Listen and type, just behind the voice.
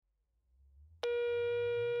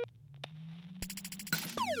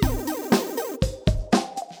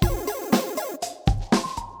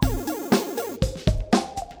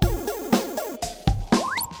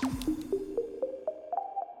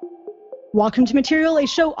Welcome to Material, a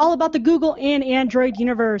show all about the Google and Android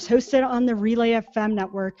universe, hosted on the Relay FM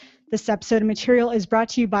network. This episode of Material is brought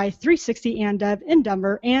to you by 360 and Dev in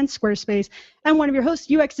Denver and Squarespace. I'm one of your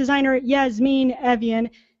hosts, UX designer Yasmin Evian,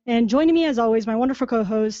 and joining me as always, my wonderful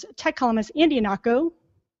co-host, tech columnist Andy Anako.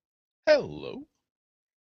 Hello.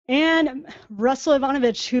 And Russell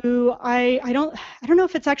Ivanovich, who I don't know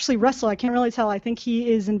if it's actually Russell. I can't really tell. I think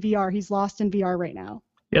he is in VR. He's lost in VR right now.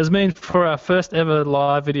 Yasmin, for our first ever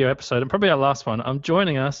live video episode, and probably our last one, I'm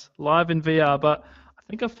joining us live in VR, but I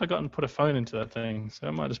think I've forgotten to put a phone into that thing, so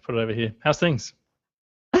I might just put it over here. How's things?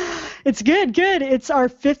 It's good. It's our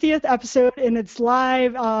 50th episode, and it's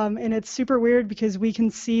live, and it's super weird because we can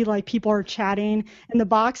see, like, people are chatting in the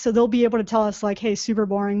box, so they'll be able to tell us, like, hey, super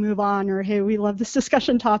boring, move on, or hey, we love this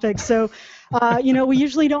discussion topic. So, we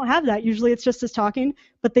usually don't have that. Usually it's just us talking,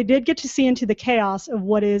 but they did get to see into the chaos of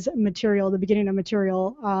what is Material, the beginning of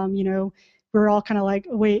Material. We're all kind of like,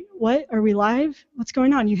 wait, what? Are we live? What's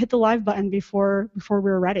going on? You hit the live button before we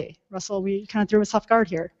were ready. Russell, we kind of threw us off guard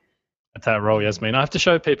here. That's how I roll, Yasmin. I have to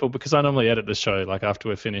show people, because I normally edit the show, like after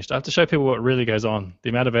we're finished, I have to show people what really goes on, the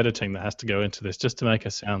amount of editing that has to go into this just to make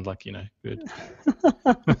us sound like, good.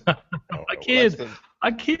 I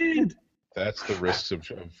kid. That's the risks of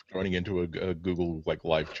joining into a Google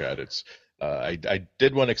live chat. It's I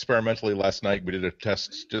did one experimentally last night. We did a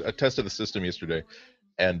test of the system yesterday,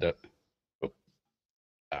 and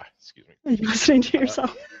excuse me. Are you listening to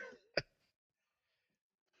yourself?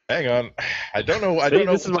 Hang on. I don't know.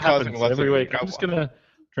 This is what happens every week. I'm just gonna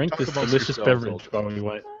drink this delicious beverage while we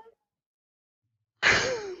wait.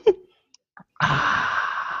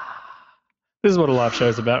 This is what a live show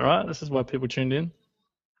is about, right? This is why people tuned in.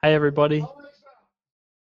 Hey, everybody.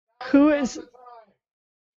 Who is?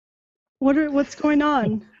 What's going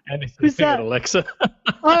on? Who's that? Alexa.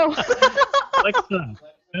 Oh. Alexa,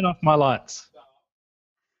 turn off my lights.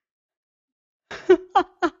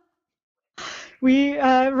 We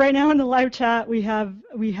right now in the live chat we have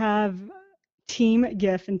Team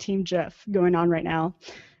GIF and Team GIF going on right now.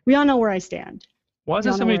 We all know where I stand. Why is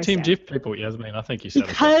there so many Team GIF people, Yasmin? I think you said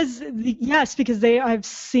because I've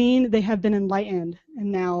seen they have been enlightened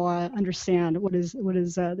and now understand what is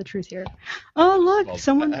the truth here. Oh look, well,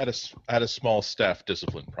 someone I had a small staff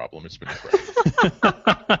discipline problem. It's been great.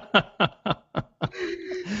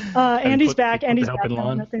 Andy's back. Andy's back.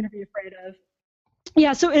 Nothing to be afraid of.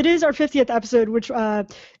 Yeah, so it is our 50th episode, which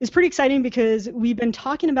is pretty exciting because we've been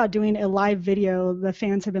talking about doing a live video. The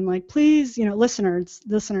fans have been like, please, listeners,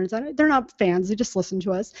 they're not fans, they just listen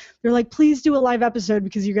to us. They're like, please do a live episode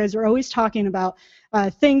because you guys are always talking about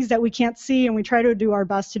things that we can't see, and we try to do our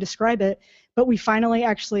best to describe it. But we finally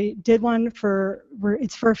actually did one it's for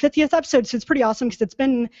our 50th episode, so it's pretty awesome because it's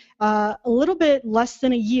been a little bit less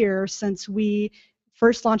than a year since we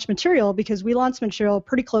first launched Material, because we launched Material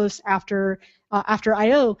pretty close after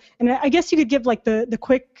I/O. And I guess you could give like the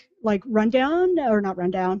quick rundown, or not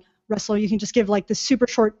rundown. Russell, you can just give like the super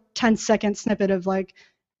short 10-second snippet of like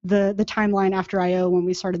the timeline after I/O when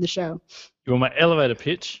we started the show. You want my elevator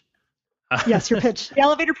pitch? Yes, your pitch. The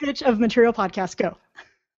elevator pitch of Material Podcast. Go.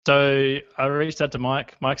 So I reached out to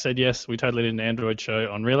Mike. Mike said, yes, we totally did an Android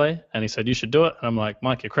show on Relay. And he said, you should do it. And I'm like,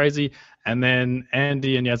 Mike, you're crazy. And then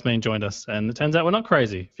Andy and Yasmin joined us. And it turns out we're not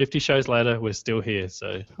crazy. 50 shows later, we're still here.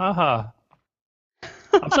 So, haha.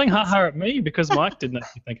 I'm saying haha at me because Mike didn't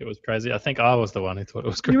actually think it was crazy. I think I was the one who thought it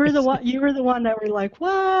was crazy. You were the one that were like,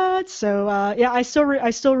 what? So I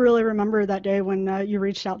still really remember that day when you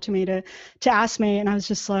reached out to me to ask me, and I was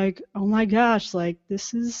just like, oh my gosh, like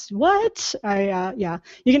this is what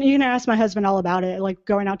you can ask my husband all about it, like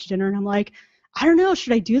going out to dinner, and I'm like, I don't know,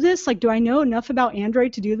 should I do this? Like, do I know enough about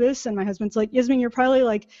Android to do this? And my husband's like, Yasmin, you're probably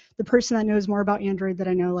like the person that knows more about Android than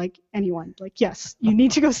I know, like anyone. Like, yes, you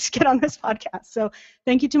need to go get on this podcast. So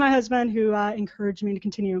thank you to my husband who encouraged me to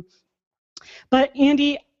continue. But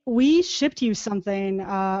Andy, we shipped you something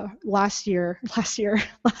last year,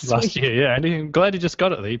 yeah. Andy, I'm glad you just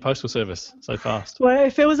got it, the Postal Service, so fast. Well,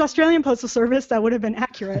 if it was Australian Postal Service, that would have been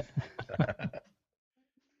accurate. Do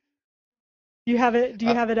you have it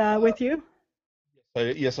with you?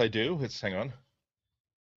 Yes, I do. Hang on.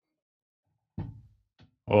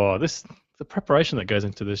 Oh, the preparation that goes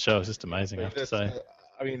into this show is just amazing, I have to say.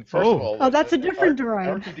 First of all... Oh, that's a different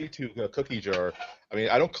drawing. R2-D2 cookie jar.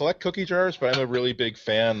 I don't collect cookie jars, but I'm a really big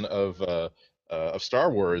fan of Star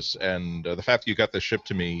Wars, and the fact that you got this shipped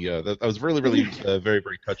to me, that was really, really very,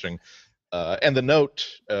 very touching. And the note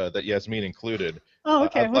that Yasmin included. Oh,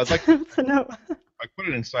 okay. What's the note? I put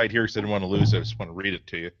it inside here because I didn't want to lose it. I just want to read it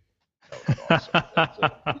to you. Awesome.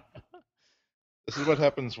 This is what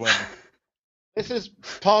happens when This is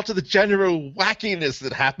part of the general wackiness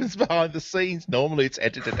that happens behind the scenes. Normally, it's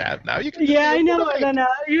edited out. Now you can. Yeah, I know.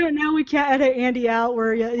 Now we can't edit Andy out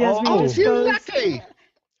where Yasmin just goes. Lucky.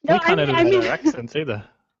 No, We can't edit I mean, our accents either.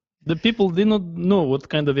 The people do not know what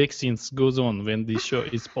kind of accents goes on when the show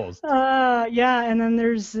is paused. yeah, and then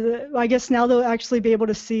there's, I guess now they'll actually be able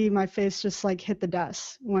to see my face just like hit the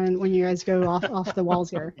desk when you guys go off the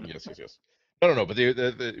walls here. Yes. No. But they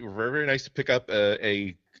were very, very nice to pick up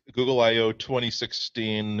a Google I/O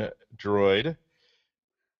 2016 droid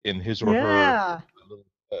in his or her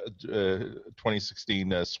 2016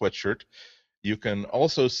 sweatshirt. You can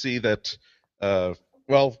also see that.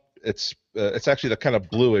 It's actually the kind of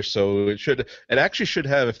bluish, so it actually should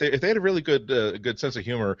have, if they had a really good sense of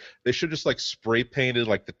humor, they should just like spray painted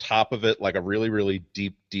like the top of it like a really, really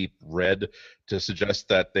deep red to suggest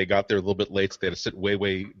that they got there a little bit late, so they had to sit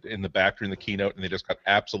way in the back during the keynote, and they just got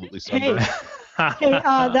absolutely sunburned.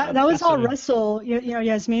 That was all Russell. You know,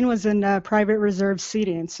 Yasmin was in private reserve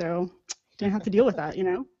seating, so didn't have to deal with that.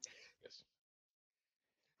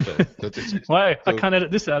 Why? I can't edit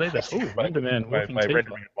this out either. Oh, Render Man. My rendering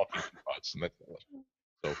and walking thoughts, and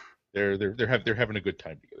so they're having a good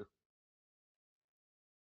time together.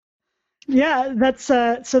 Yeah, that's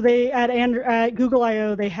so they at Google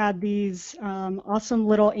I/O they had these awesome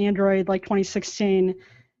little Android like 2016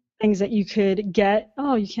 things that you could get.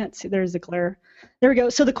 Oh, you can't see. There's the glare. There we go.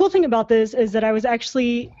 So the cool thing about this is that I was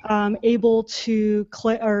actually able to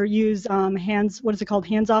use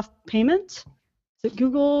hands-off payment. Is it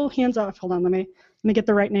Google hands-off? Hold on, let me get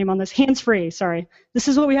the right name on this. Hands-free, sorry. This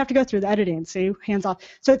is what we have to go through, the editing, see, hands-off.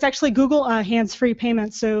 So it's actually Google hands-free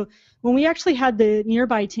payment. So when we actually had the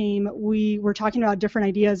Nearby team, we were talking about different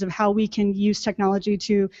ideas of how we can use technology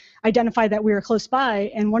to identify that we are close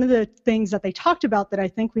by. And one of the things that they talked about that I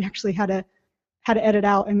think we actually had to edit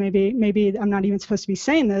out, and maybe I'm not even supposed to be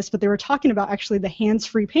saying this, but they were talking about actually the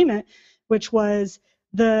hands-free payment, which was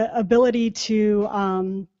the ability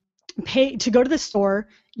to pay to go to the store.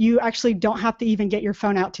 You actually don't have to even get your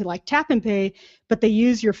phone out to like tap and pay, but they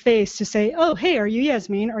use your face to say, oh, hey, are you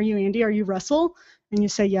Yasmin? Are you Andy? Are you Russell? And you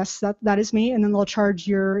say, yes, that is me, and then they'll charge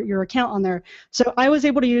your account on there. So I was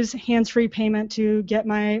able to use hands-free payment to get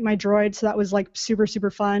my droid, so that was like super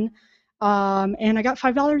fun, and I got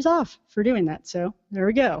 $5 off for doing that. So there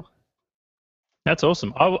we go. That's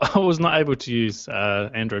awesome. I was not able to use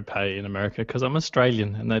Android Pay in America because I'm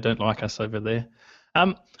Australian and they don't like us over there.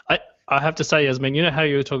 I have to say, Yasmin, you know how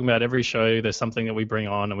you were talking about every show, there's something that we bring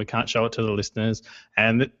on and we can't show it to the listeners.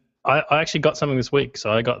 And I actually got something this week.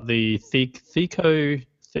 So I got the Ricoh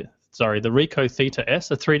Theta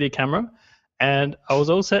S, a 3D camera. And I was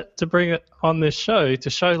all set to bring it on this show to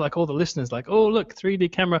show like all the listeners, like, oh, look,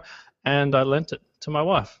 3D camera. And I lent it to my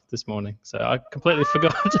wife this morning. So I completely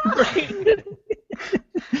forgot to bring it.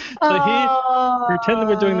 So here, pretend that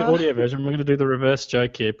we're doing the audio version. We're going to do the reverse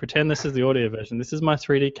joke here. Pretend this is the audio version. This is my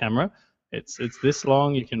 3D camera. It's this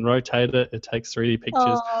long. You can rotate it. It takes 3D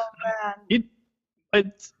pictures. Oh, man.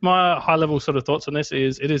 It's my high-level sort of thoughts on this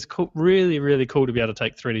is it is cool, really, really cool to be able to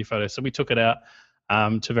take 3D photos. So we took it out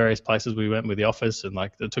to various places. We went with the office and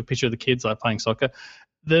like took a picture of the kids like playing soccer.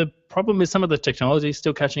 The problem is some of the technology is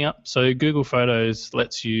still catching up. So Google Photos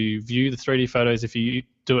lets you view the 3D photos if you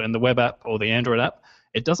do it in the web app or the Android app.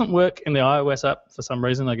 It doesn't work in the iOS app for some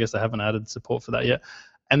reason. I guess they haven't added support for that yet.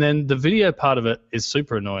 And then the video part of it is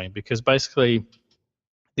super annoying because basically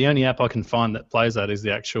the only app I can find that plays that is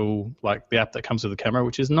the actual, like the app that comes with the camera,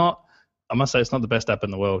 which is not, I must say it's not the best app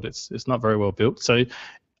in the world. It's not very well built. So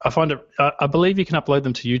I find it, I believe you can upload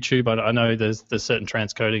them to YouTube. I know there's certain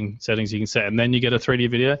transcoding settings you can set and then you get a 3D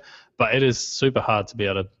video, but it is super hard to be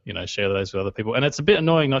able to, share those with other people. And it's a bit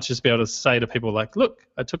annoying not just to be able to say to people like, look,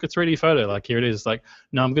 I took a 3D photo, like here it is. Like,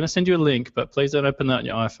 no, I'm going to send you a link, but please don't open that on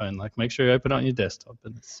your iPhone. Like make sure you open it on your desktop.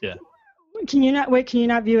 And yeah. Can you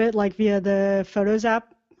not view it like via the Photos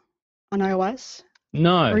app on iOS?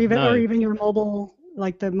 No. Or even your mobile,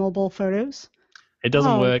 like the mobile photos? It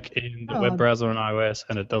doesn't work in the web browser on iOS,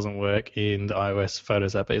 and it doesn't work in the iOS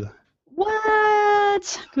Photos app either.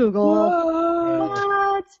 What? Google.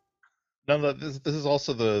 What? No, this is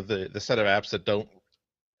also the set of apps that don't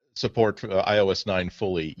support iOS 9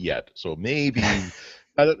 fully yet. So maybe,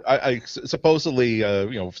 I supposedly,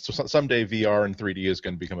 someday VR and 3D is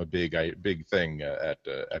going to become a big thing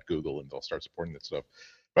at Google, and they'll start supporting that stuff.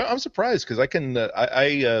 But I'm surprised because I can,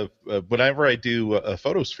 whenever I do a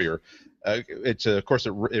Photosphere, of course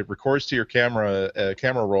it records to your camera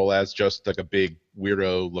roll as just like a big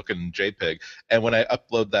weirdo looking JPEG, and when I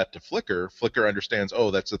upload that to Flickr understands, oh,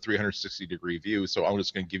 that's a 360-degree view, so I'm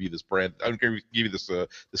just going to give you this I'm going to give you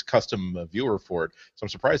this custom viewer for it. So I'm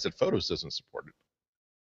surprised that Photos doesn't support it.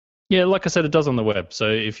 Yeah, like I said, it does on the web. So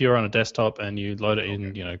if you're on a desktop and you load it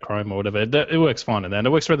in, Chrome or whatever, it works fine in there. And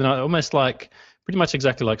it works really nice, almost like pretty much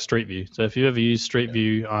exactly like Street View. So if you ever use Street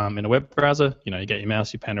View in a web browser, you get your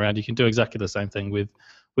mouse, you pan around, you can do exactly the same thing with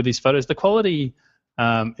these photos. The quality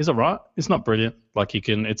is all right. It's not brilliant. Like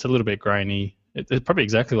it's a little bit grainy. It's probably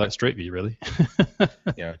exactly like Street View, really.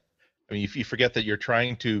 Yeah. I mean, if you forget that you're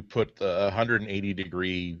trying to put the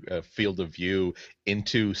 180-degree field of view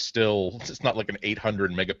into it's not like an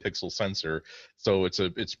 800 megapixel sensor, so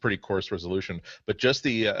it's pretty coarse resolution. But just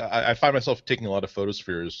I find myself taking a lot of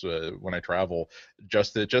photospheres when I travel.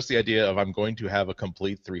 Just the idea of I'm going to have a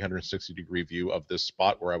complete 360-degree view of this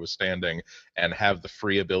spot where I was standing and have the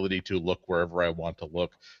free ability to look wherever I want to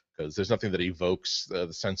look, because there's nothing that evokes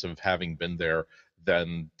the sense of having been there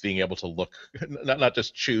than being able to look, not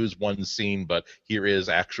just choose one scene, but here is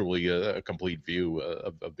actually a complete view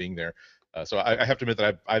of being there. So I have to admit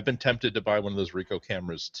that I've been tempted to buy one of those Ricoh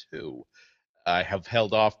cameras too. I have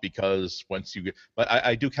held off because but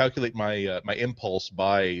I do calculate my impulse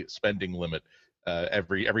buy spending limit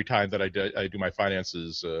every time that I do my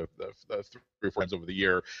finances 3 or 4 times over the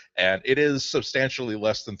year, and it is substantially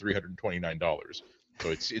less than $329. So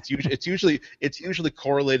it's usually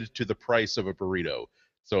correlated to the price of a burrito.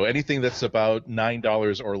 So anything that's about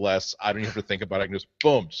 $9 or less, I don't even have to think about it. I can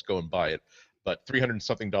just go and buy it. But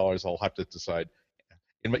 $300-something, I'll have to decide.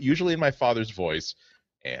 Usually in my father's voice,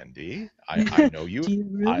 Andy, I know you. Do you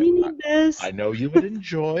really need this? I know you would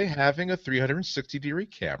enjoy having a 360-degree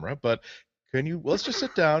camera, but let's just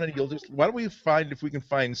sit down and why don't we find if we can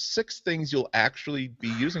find 6 things you'll actually be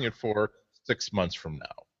using it for 6 months from now.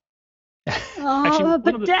 Oh,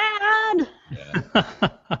 but Dad! Yeah.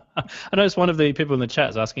 I noticed one of the people in the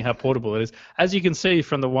chat is asking how portable it is. As you can see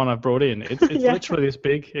from the one I've brought in, it's literally this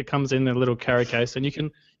big. It comes in a little carry case, and you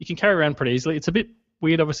can carry around pretty easily. It's a bit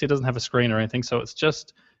weird. Obviously, it doesn't have a screen or anything, so it's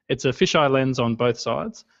a fisheye lens on both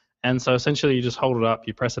sides. And so essentially you just hold it up,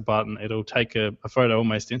 you press a button, it'll take a photo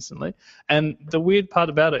almost instantly. And the weird part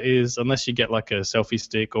about it is, unless you get like a selfie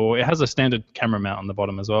stick, or it has a standard camera mount on the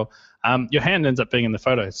bottom as well, your hand ends up being in the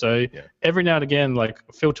photo. So every now and again, like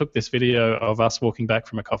Phil took this video of us walking back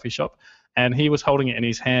from a coffee shop, and he was holding it in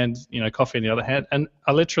his hand, coffee in the other hand. And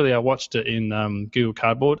I watched it in Google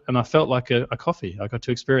Cardboard, and I felt like a coffee. I got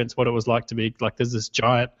to experience what it was like to be like, there's this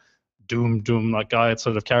giant doom like guy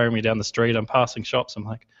sort of carrying me down the street. I'm passing shops. I'm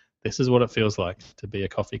like, this is what it feels like to be a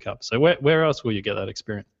coffee cup. So where else will you get that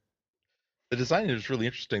experience? The design is really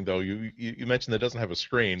interesting, though. You mentioned that it doesn't have a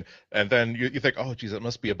screen, and then you think, oh, geez, it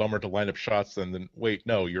must be a bummer to line up shots. And then wait,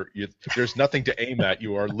 no, there's nothing to aim at.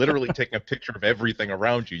 You are literally taking a picture of everything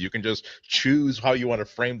around you. You can just choose how you want to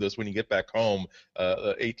frame this when you get back home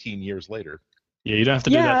 18 years later. Yeah, you don't have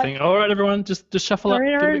to do that thing. All right, everyone, just shuffle up,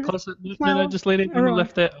 get a bit closer. No, just lean it on the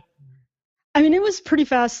left there. I mean, it was pretty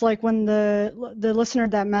fast. Like when the listener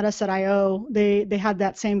that met us at I/O, they had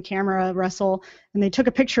that same camera, Russell, and they took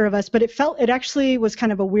a picture of us. But it actually was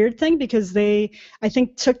kind of a weird thing because I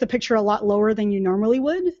think, took the picture a lot lower than you normally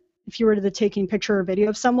would if you were to taking picture or video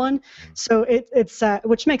of someone. So it's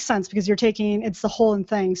which makes sense because it's the whole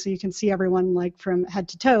thing, so you can see everyone like from head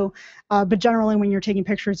to toe. But generally, when you're taking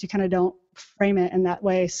pictures, you kind of don't frame it in that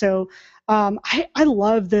way. So I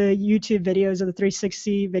love the YouTube videos of the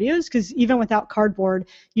 360 videos because even without cardboard,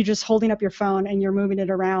 you're just holding up your phone and you're moving it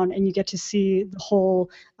around and you get to see the whole,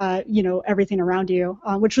 everything around you,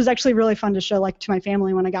 which was actually really fun to show like to my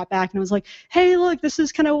family when I got back, and I was like, hey, look, this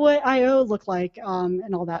is kind of what I/O looked like,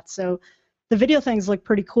 and all that. So the video things look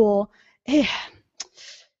pretty cool. I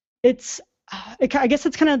guess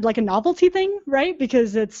it's kind of like a novelty thing, right?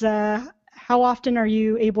 Because it's how often are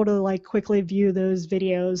you able to like quickly view those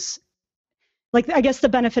videos? Like, I guess the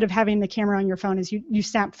benefit of having the camera on your phone is you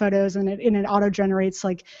snap photos and it auto generates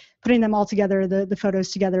like putting them all together, the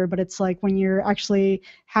photos together. But it's like when you're actually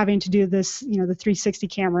having to do this, the 360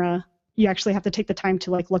 camera, you actually have to take the time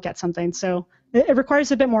to like look at something. So it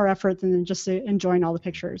requires a bit more effort than just enjoying all the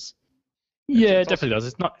pictures. Yeah, it definitely does.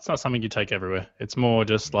 It's not something you take everywhere. It's more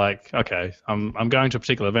just like, okay, I'm going to a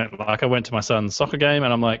particular event. Like I went to my son's soccer game,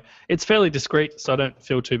 and I'm like, it's fairly discreet, so I don't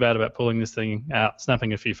feel too bad about pulling this thing out,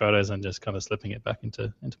 snapping a few photos, and just kind of slipping it back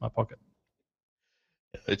into my pocket.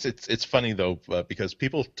 It's funny though, because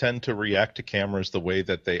people tend to react to cameras the way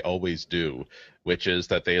that they always do, which is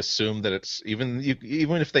that they assume that it's even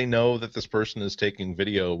if they know that this person is taking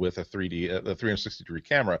video with a 360-degree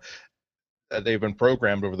camera. They've been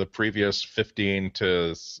programmed over the previous 15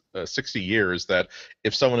 to 60 years that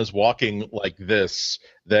if someone is walking like this,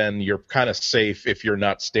 then you're kind of safe if you're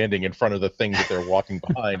not standing in front of the thing that they're walking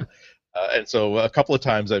behind. And so a couple of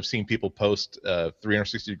times I've seen people post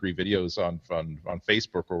 360-degree videos on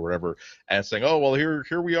Facebook or whatever, and saying, "Oh, well,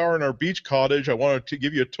 here we are in our beach cottage. I wanted to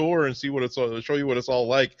give you a tour and see what it's show you what it's all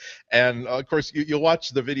like." And of course, you'll watch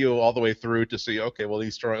the video all the way through to see, okay, well,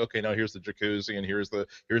 he's trying. Okay, now here's the jacuzzi and here's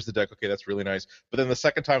the deck. Okay, that's really nice. But then the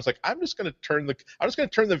second time, it's like, I'm just going to turn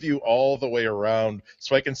the view all the way around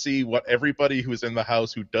so I can see what everybody who's in the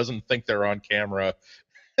house who doesn't think they're on camera.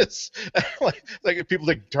 It's like people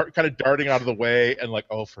kind of darting out of the way and like,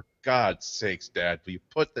 oh, for God's sakes, Dad, will you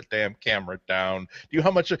put the damn camera down? Do you know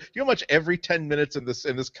how much every 10 minutes in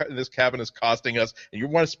this cabin is costing us? And you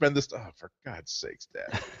want to spend this? Oh, for God's sakes,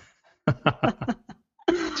 Dad.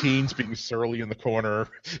 Teens being surly in the corner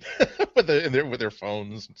with their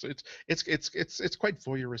phones. So it's quite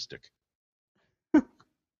voyeuristic.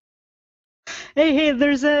 Hey,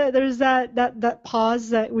 there's that pause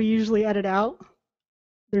that we usually edit out.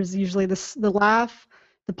 There's usually the laugh,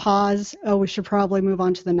 the pause. Oh, we should probably move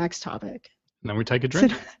on to the next topic. And then we take a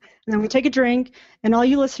drink. And then we take a drink, and all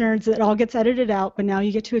you listeners, it all gets edited out, but now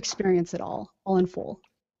you get to experience it all in full.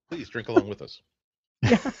 Please drink along with us.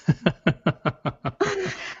 Yeah.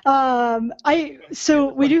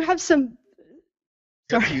 So we do have some.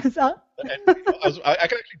 Sorry. I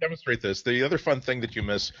can actually demonstrate this. The other fun thing that you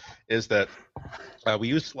miss is that we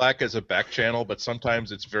use Slack as a back channel, but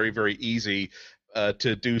sometimes it's very, very easy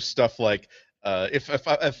to do stuff like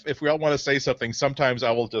if we all want to say something, sometimes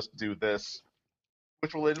I will just do this,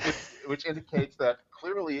 which indicates that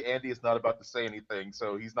clearly Andy is not about to say anything,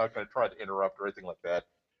 so he's not going to try to interrupt or anything like that.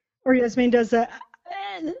 Or Yasmin does that.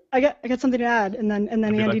 I got something to add, and then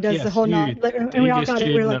Andy like, does yes, the whole nod, and we all got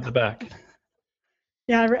it. We're like, at the back.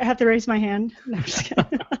 Yeah, I have to raise my hand. No, I'm just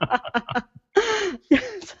kidding.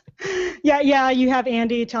 Yeah, you have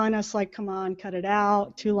Andy telling us, like, come on, cut it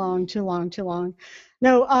out, too long.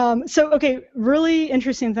 No, so, okay, really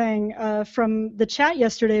interesting thing from the chat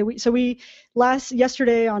yesterday.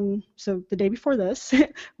 Yesterday the day before this,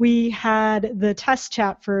 we had the test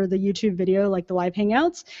chat for the YouTube video, like the live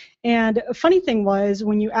hangouts. And a funny thing was,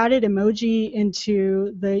 when you added emoji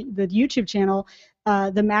into the YouTube channel,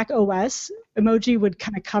 the Mac OS emoji would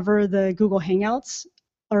kind of cover the Google Hangouts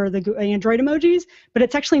or the Android emojis, but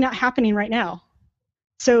it's actually not happening right now.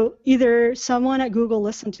 So either someone at Google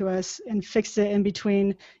listened to us and fixed it in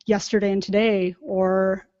between yesterday and today,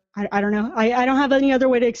 or I don't know. I don't have any other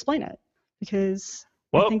way to explain it because.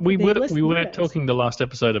 Well, we were talking the last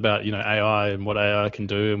episode about AI and what AI can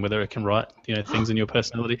do and whether it can write things in your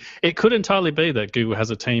personality. It could entirely be that Google has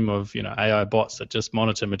a team of AI bots that just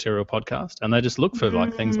monitor Material Podcast and they just look for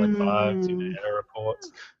like things like bugs, error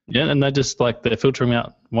reports, and they're filtering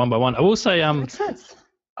out one by one. I will say makes sense.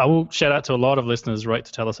 I will shout out to a lot of listeners to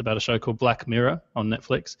tell us about a show called Black Mirror on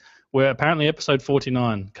Netflix, where apparently episode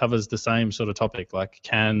 49 covers the same sort of topic, like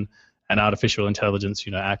can an artificial intelligence,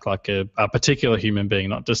 act like a particular human being,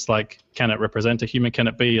 not just like can it represent a human, can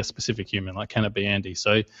it be a specific human, like can it be Andy?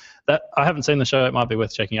 So that I haven't seen the show, it might be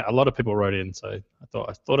worth checking out. A lot of people wrote in, so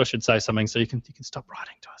I thought I should say something so you can stop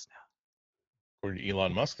writing to us now. According to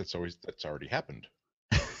Elon Musk, that's already happened.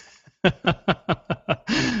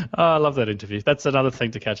 Oh, I love that interview. That's another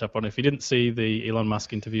thing to catch up on. If you didn't see the Elon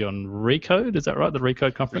Musk interview on Recode, is that right? The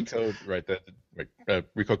Recode conference? Recode, right. The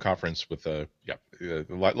Recode conference with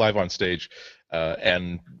live on stage.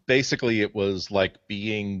 And basically it was like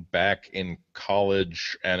being back in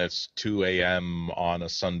college and it's 2 a.m. on a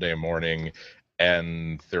Sunday morning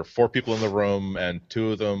and there are 4 people in the room and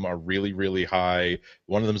 2 of them are really, really high.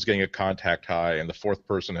 One of them is getting a contact high and the 4th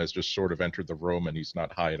person has just sort of entered the room and he's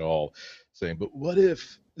not high at all, saying, but what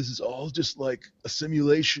if this is all just like a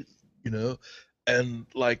simulation, and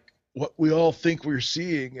like what we all think we're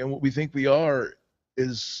seeing and what we think we are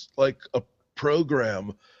is like a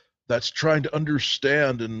program that's trying to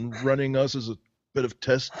understand and running us as a bit of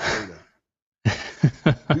test data.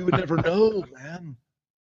 We would never know, man.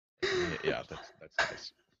 Yeah, that's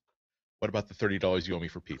nice. What about the $30 you owe me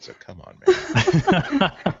for pizza? Come on,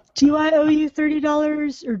 man. Do I owe you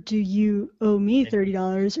 $30 or do you owe me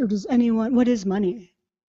 $30 or does anyone? What is money?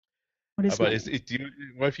 What is money?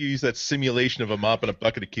 What if you use that simulation of a mop and a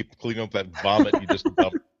bucket to keep cleaning up that vomit you just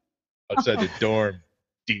dumped outside the dorm?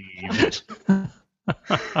 Steve.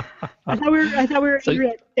 I thought we were angry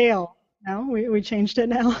at Dale. No, we changed it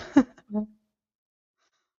now.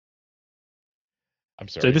 I'm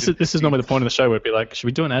sorry. So this is normally the point of the show where it'd be like, should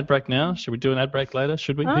we do an ad break now? Should we do an ad break later?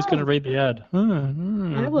 Should we? Who's going to read the ad?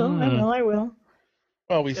 I will.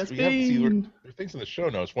 Well, we have there are things in the show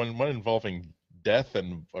notes. One involving death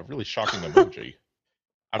and a really shocking emoji.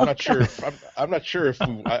 I'm not sure if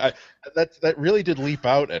that really did leap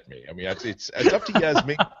out at me. I mean, it's up to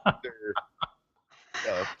Yasmin.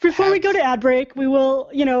 Before we go to ad break, we will,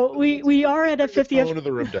 we are at a 50th. Phone of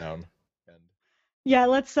the room down. Yeah,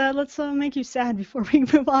 let's make you sad before we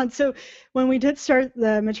move on. So when we did start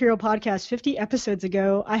the Material podcast 50 episodes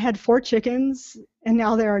ago, I had 4 chickens, and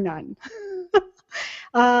now there are none.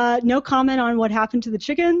 No comment on what happened to the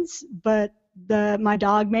chickens, but my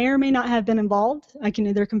dog may or may not have been involved. I can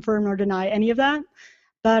neither confirm nor deny any of that.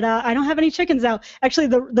 But I don't have any chickens now. Actually,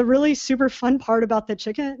 the really super fun part about the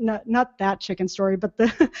chicken, not that chicken story, but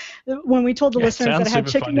when we told the listeners that I had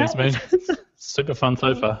chicken nuggets. Super fun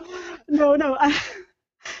so far. No, not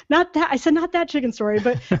that. I said not that chicken story,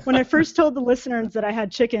 but when I first told the listeners that I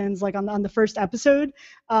had chickens, like on the first episode,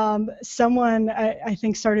 someone I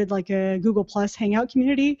think started like a Google Plus Hangout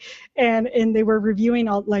community, and they were reviewing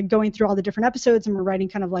going through all the different episodes, and we're writing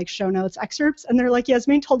kind of like show notes excerpts, and they're like,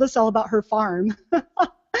 Yasmeen told us all about her farm.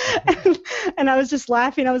 And I was just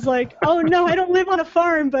laughing. I was like, oh no, I don't live on a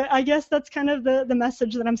farm, but I guess that's kind of the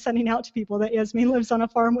message that I'm sending out to people, that Yasmeen lives on a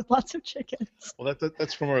farm with lots of chickens. Well,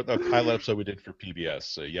 that's from a pilot episode we did for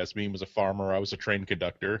PBS. Yasmeen was a farmer. I was a train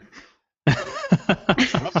conductor.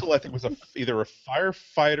 Russell, I think, was either a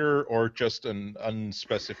firefighter or just an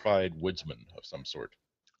unspecified woodsman of some sort.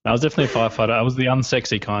 I was definitely a firefighter. I was the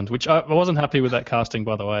unsexy kind, which I wasn't happy with that casting,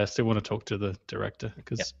 by the way. I still want to talk to the director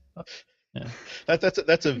because... Yeah.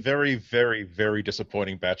 That's a very, very, very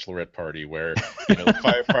disappointing bachelorette party where the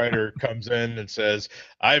firefighter comes in and says,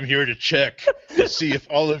 "I'm here to check to see if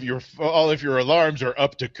all of your alarms are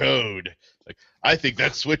up to code. Like, I think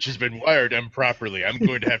that switch has been wired improperly. I'm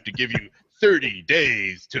going to have to give you 30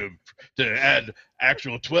 days to add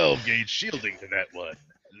actual 12-gauge shielding to that one,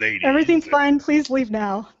 lady." Everything's fine. Please leave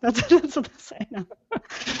now. That's what they say now.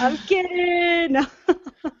 I'm kidding. No.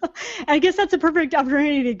 I guess that's a perfect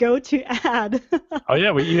opportunity to go to ad. Oh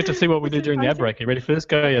yeah, you get to see what we do during the ad break. Are you ready for this?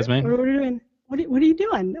 Go, Yasmeen. What are we doing? What are you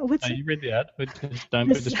doing? You read the ad, but don't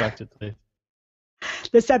be distracted, please.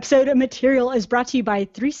 This episode of Material is brought to you by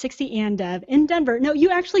 360 and Dev in Denver. No,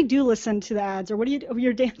 you actually do listen to the ads, or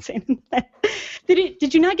you're dancing.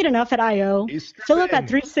 Did you not get enough at I.O.? Fill up at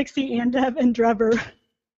 360 and Dev in Denver.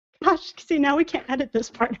 Gosh, see, now we can't edit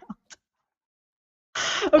this part out.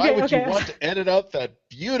 Why would you want to edit out that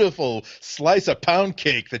beautiful slice of pound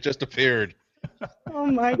cake that just appeared? Oh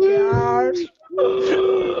my gosh.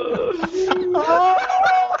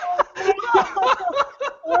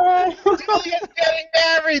 Delia's getting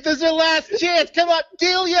married. This is her last chance. Come on,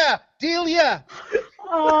 Delia.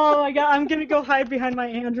 Oh my god, I'm going to go hide behind my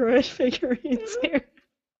Android figurines here.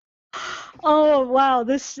 Oh wow,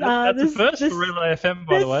 that's the first for Relay FM,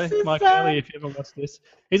 by the way. Mike Kelly, if you ever watched this,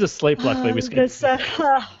 he's asleep. Luckily, this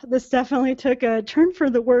definitely took a turn for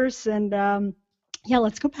the worse, and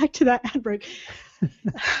let's go back to that ad break.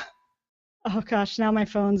 Oh gosh, now my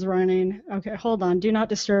phone's running. Okay, hold on. Do not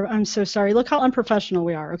disturb. I'm so sorry. Look how unprofessional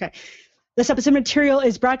we are. Okay, this episode of Material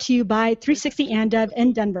is brought to you by 360 and Dev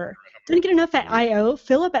in Denver. Didn't get enough at I.O.?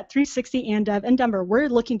 Fill up at 360 and Dev in Denver. We're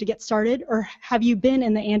looking to get started, or have you been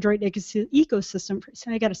in the Android ecosystem?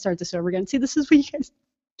 I got to start this over again. See, this is what you guys...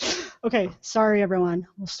 Okay, sorry, everyone.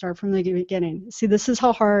 We'll start from the beginning. See, this is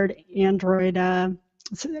how hard Android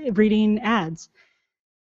reading ads.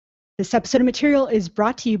 This episode of Material is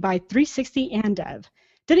brought to you by 360 and Dev.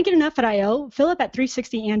 Didn't get enough at I.O.? Fill up at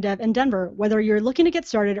 360 and Dev in Denver. Whether you're looking to get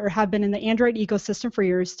started or have been in the Android ecosystem for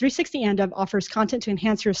years, 360 and Dev offers content to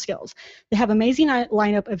enhance your skills. They have an amazing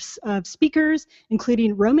lineup of speakers,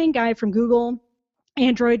 including Romain Guy from Google,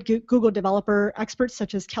 Android Google developer experts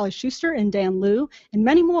such as Kelly Schuster and Dan Liu, and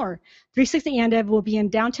many more. 360 and Dev will be in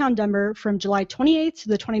downtown Denver from July 28th to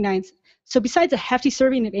the 29th. So besides a hefty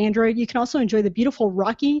serving of Android, you can also enjoy the beautiful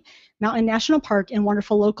Rocky Mountain National Park and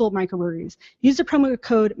wonderful local microbreweries. Use the promo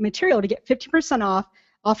code MATERIAL to get 50% off.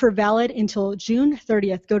 Offer valid until June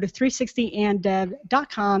 30th. Go to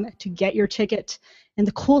 360anddev.com to get your ticket. And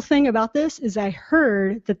the cool thing about this is I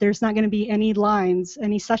heard that there's not going to be any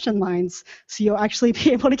session lines, so you'll actually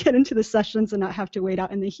be able to get into the sessions and not have to wait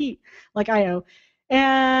out in the heat like I.O.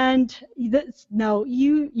 And no,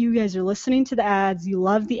 you guys are listening to the ads. You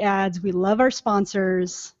love the ads. We love our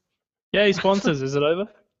sponsors. Yay, sponsors. Is it over?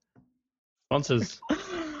 Sponsors. That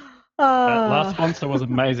last sponsor was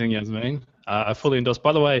amazing, Yasmeen. I fully endorse.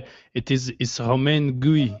 By the way, it's Romain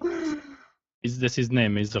Gui. That's his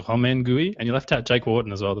name. Is Romain Gui. And you left out Jake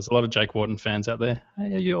Wharton as well. There's a lot of Jake Wharton fans out there.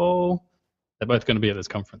 Hey, they're both going to be at this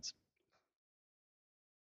conference.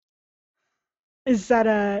 Is that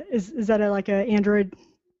like a Android?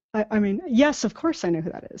 I mean, yes, of course I know who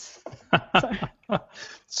that is.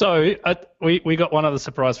 So we got one other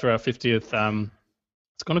surprise for our 50th. It's going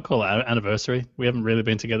to call it anniversary. We haven't really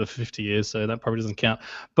been together for 50 years, so that probably doesn't count.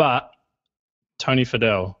 But Tony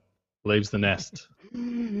Fadell leaves the nest.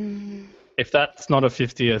 If that's not a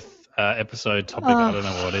 50th episode topic, I don't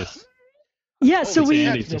know what is. Yeah, so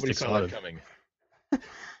Andy's just excited.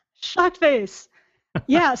 Shocked face.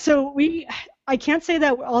 Yeah, so I can't say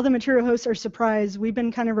that all the material hosts are surprised. We've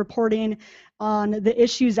been kind of reporting on the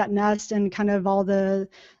issues at Nest and kind of all the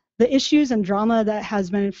issues and drama that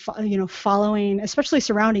has been, following, especially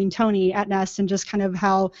surrounding Tony at Nest, and just kind of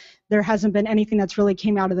how there hasn't been anything that's really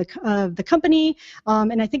came out of the company.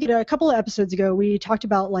 And I think a couple of episodes ago, we talked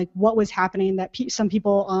about like what was happening, that some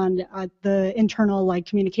people on the internal like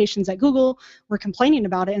communications at Google were complaining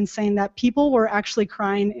about it and saying that people were actually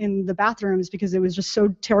crying in the bathrooms because it was just so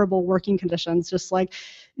terrible working conditions. Just like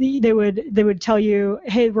they would tell you,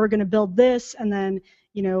 hey, we're going to build this, and then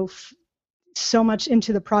so much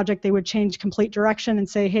into the project they would change complete direction and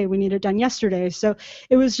say, hey, we need it done yesterday. So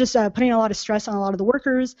it was just putting a lot of stress on a lot of the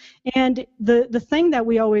workers. And the thing that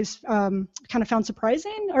we always kind of found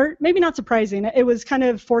surprising, or maybe not surprising, it was kind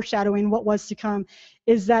of foreshadowing what was to come,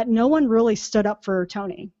 is that no one really stood up for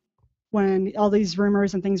Tony. When all these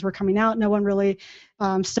rumors and things were coming out, no one really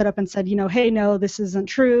stood up and said, hey, no, this isn't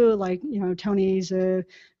true. Like, Tony's a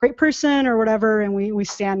great person or whatever, and we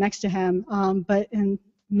stand next to him. But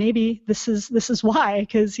maybe this is why,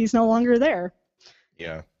 because he's no longer there.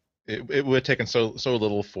 Yeah. It would have taken so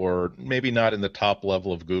little for, maybe not in the top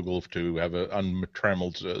level of Google, to have an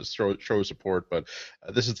untrammeled show support, but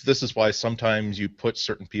this is why sometimes you put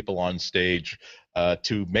certain people on stage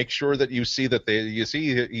to make sure that you see that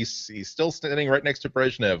he's still standing right next to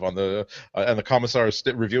Brezhnev on the Commissar's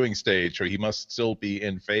reviewing stage, so he must still be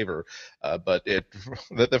in favor. But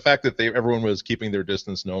the fact that everyone was keeping their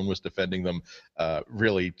distance, no one was defending them,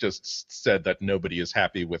 really just said that nobody is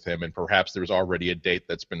happy with him, and perhaps there's already a date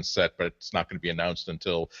that's been set, but it's not going to be announced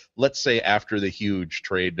until, let's say, after the huge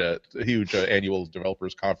annual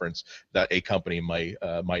developers conference that a company might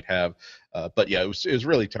have. But yeah, it was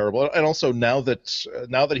really terrible. And also now that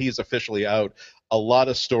he's officially out, a lot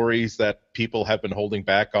of stories that people have been holding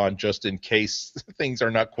back on just in case things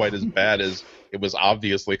are not quite as bad as it was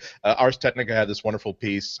obviously. Ars Technica had this wonderful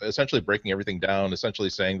piece essentially breaking everything down, essentially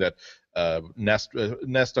saying that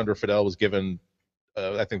Nest under Fidel was given,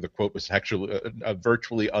 I think the quote was actually a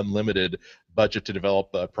virtually unlimited budget to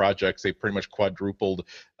develop projects. They pretty much quadrupled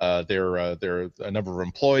their number of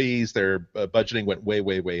employees. Their budgeting went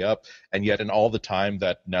way up, and yet in all the time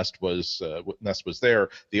that Nest was there,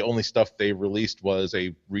 the only stuff they released was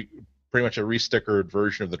pretty much a restickered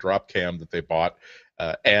version of the Dropcam that they bought,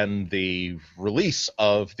 and the release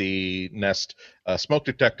of the Nest smoke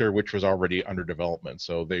detector, which was already under development.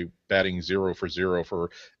 So they batting 0 for 0 for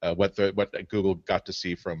what Google got to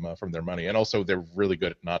see from their money, and also they're really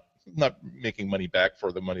good at not making money back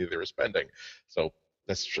for the money they were spending. So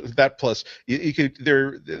that plus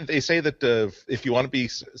they say that if you want to be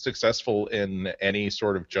successful in any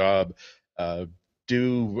sort of job,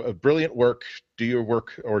 do brilliant work, do your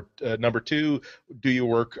work, or number 2, do your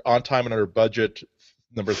work on time and under budget.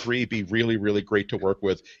 Number 3, be really, really great to work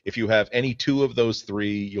with. If you have any 2 of those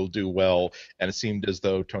 3, you'll do well. And it seemed as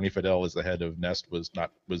though Tony Fidel, as the head of Nest, was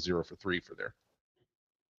 0 for 3 for there.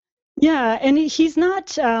 Yeah, and he's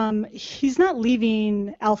not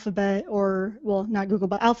leaving Alphabet, or, well, not Google,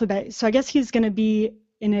 but Alphabet. So I guess he's going to be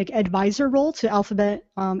in an advisor role to Alphabet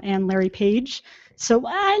and Larry Page. So,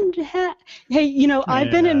 hey,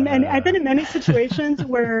 I've been in many situations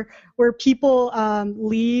where people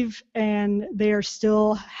leave and they are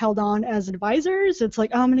still held on as advisors. It's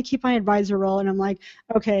like, oh, I'm going to keep my advisor role, and I'm like,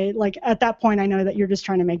 okay, like at that point, I know that you're just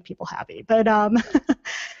trying to make people happy. But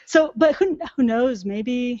but who knows?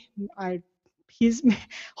 Maybe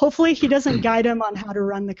hopefully he doesn't guide him on how to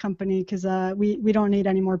run the company, because we don't need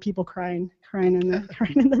any more people crying in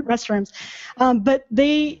the restrooms. But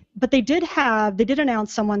they did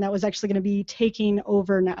announce someone that was actually going to be taking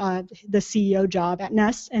over the CEO job at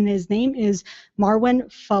Nest, and his name is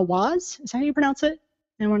Marwan Fawaz. Is that how you pronounce it?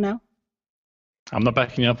 Anyone know? I'm not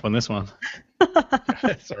backing you up on this one.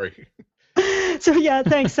 Sorry. So yeah,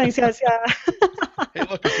 thanks guys. Yeah. Hey,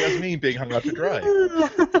 look, it's Yasmin being hung out to dry.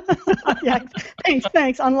 Yeah,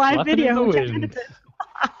 thanks on live video.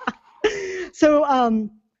 So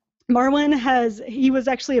Marwan he was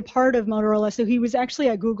actually a part of Motorola, so he was actually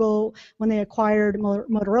at Google when they acquired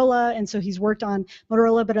Motorola, and so he's worked on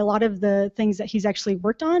Motorola, but a lot of the things that he's actually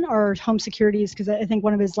worked on are home securities, because I think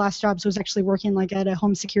one of his last jobs was actually working like at a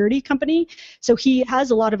home security company. So he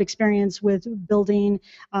has a lot of experience with building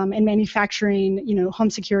and manufacturing, home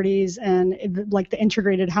securities and like the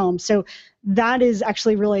integrated home. So that is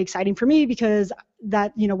actually really exciting for me, because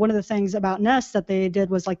that, one of the things about Nest that they did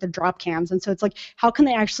was like the drop cams. And so it's like, how can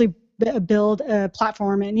they actually build a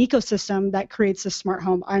platform, an ecosystem that creates a smart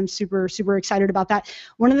home. I'm super, super excited about that.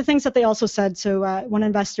 One of the things that they also said, so one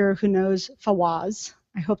investor who knows Fawaz,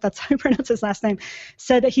 I hope that's how you pronounce his last name,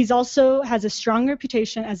 said that he's also has a strong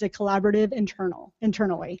reputation as a collaborative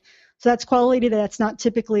internally. So that's quality that's not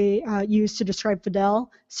typically used to describe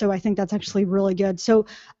Fidel. So I think that's actually really good. So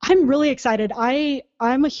I'm really excited.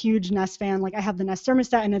 I'm a huge Nest fan. Like I have the Nest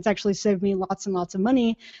thermostat, and it's actually saved me lots and lots of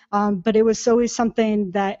money. But it was always something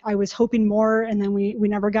that I was hoping more, and then we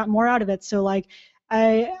never got more out of it. So like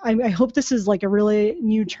I hope this is like a really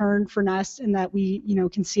new turn for Nest, and that we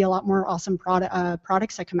can see a lot more awesome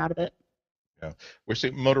products that come out of it. Yeah, we're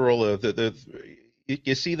seeing Motorola.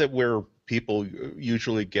 You see that where people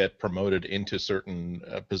usually get promoted into certain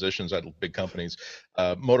positions at big companies.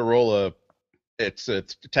 Motorola, it's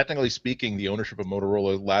technically speaking, the ownership of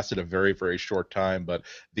Motorola lasted a very, very short time, but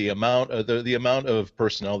the amount of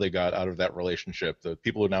personnel they got out of that relationship, the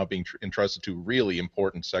people who are now being entrusted to really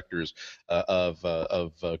important sectors of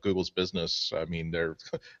Google's business. I mean, they're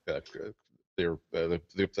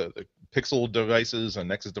the Pixel devices and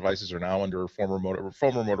Nexus devices are now under former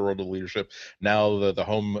Motorola leadership. Now the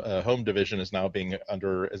home division is now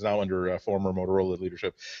under former Motorola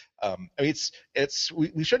leadership. I mean,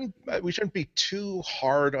 we shouldn't be too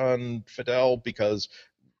hard on Fidel, because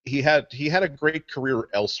he had a great career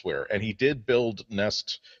elsewhere, and he did build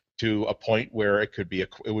Nest to a point where it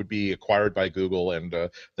would be acquired by Google, and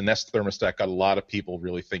the Nest thermostat got a lot of people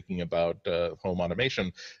really thinking about home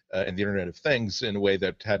automation and the Internet of Things in a way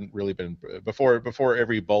that hadn't really been before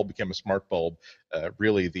every bulb became a smart bulb.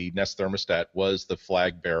 Really, the Nest thermostat was the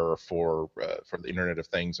flag bearer for the Internet of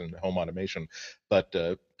Things and home automation. But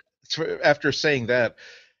after saying that,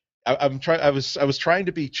 I was trying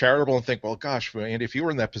to be charitable and think, well, gosh, Andy, if you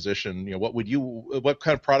were in that position, what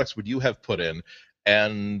kind of products would you have put in?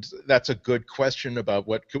 And that's a good question about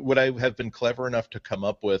would I have been clever enough to come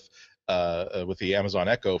up with the Amazon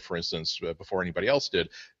Echo, for instance, before anybody else did.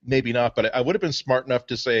 Maybe not, but I would have been smart enough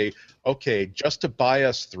to say, okay, just to buy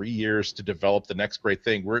us 3 years to develop the next great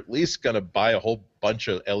thing, we're at least going to buy a whole bunch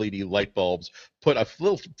of LED light bulbs,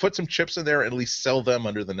 put some chips in there, and at least sell them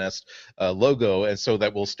under the Nest logo, and so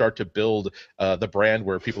that we'll start to build the brand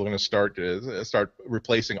where people are going to start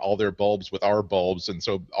replacing all their bulbs with our bulbs, and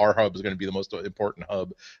so our hub is going to be the most important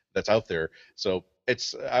hub that's out there. So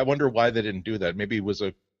I wonder why they didn't do that. Maybe it was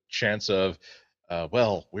a chance of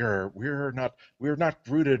well, we're not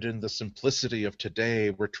rooted in the simplicity of today.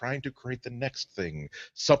 We're trying to create the next thing,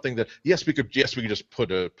 something that we could just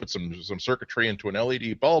put some circuitry into an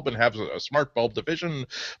LED bulb and have a smart bulb division,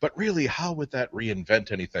 but really, how would that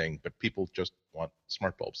reinvent anything? But people just want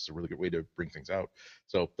smart bulbs. It's a really good way to bring things out.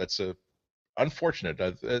 So that's unfortunate.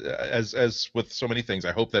 As with so many things,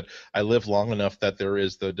 I hope that I live long enough that there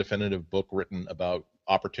is the definitive book written about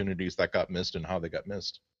opportunities that got missed and how they got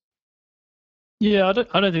missed. Yeah, I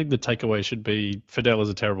don't think the takeaway should be Fidel is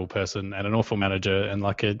a terrible person and an awful manager and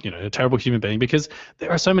like a terrible human being, because there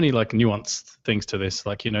are so many like nuanced things to this.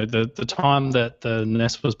 Like, the time that the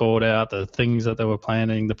Nest was bought out, the things that they were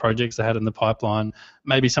planning, the projects they had in the pipeline,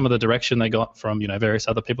 maybe some of the direction they got from various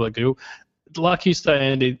other people at Google. Like you say,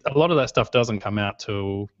 Andy, a lot of that stuff doesn't come out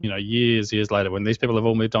till years later, when these people have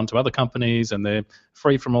all moved on to other companies and they're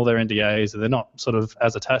free from all their NDAs and they're not sort of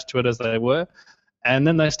as attached to it as they were. And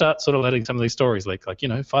then they start sort of letting some of these stories leak. Like,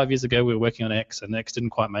 5 years ago we were working on X and X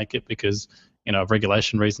didn't quite make it because, of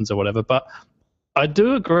regulation reasons or whatever. But I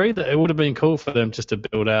do agree that it would have been cool for them just to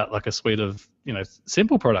build out like a suite of,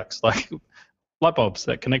 simple products like light bulbs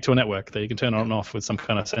that connect to a network that you can turn on and off with some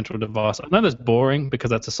kind of central device. I know that's boring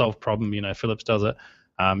because that's a solved problem. Philips does it.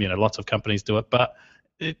 Lots of companies do it. But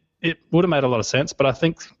it would have made a lot of sense. But I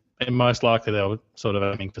think most likely they were sort of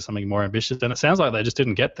aiming for something more ambitious, and it sounds like they just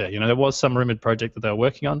didn't get there. There was some rumored project that they were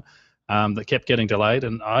working on that kept getting delayed,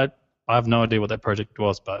 and I have no idea what that project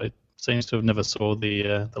was, but it seems to have never saw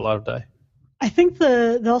the light of day. I think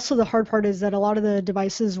also the hard part is that a lot of the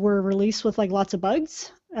devices were released with like lots of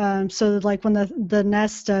bugs. So like when the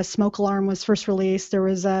Nest smoke alarm was first released, there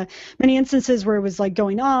was many instances where it was like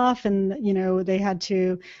going off, and they had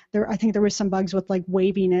to. I think there was some bugs with like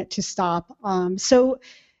waving it to stop. So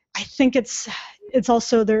I think it's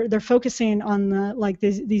also they're focusing on the like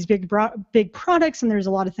these big products, and there's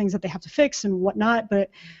a lot of things that they have to fix and whatnot. But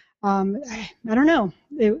I don't know,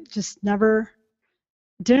 it just never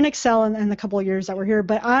didn't excel in the couple of years that we're here.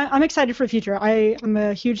 But I'm excited for the future. I'm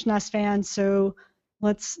a huge Nest fan, so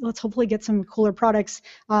let's hopefully get some cooler products.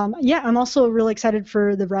 I'm also really excited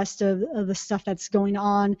for the rest of the stuff that's going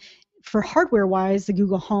on for hardware-wise, the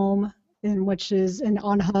Google Home. in which is an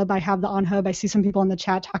OnHub. I have the OnHub. I see some people in the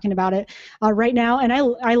chat talking about it right now, and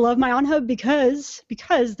I love my OnHub because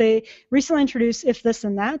they recently introduced If This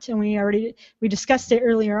Then That, and we discussed it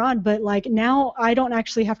earlier on. But like now, I don't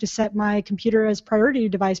actually have to set my computer as priority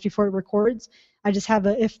device before it records. I just have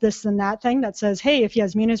a If This Then That thing that says, hey, if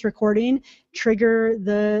Yasmin is recording, trigger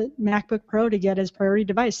the MacBook Pro to get as priority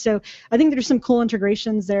device. So I think there's some cool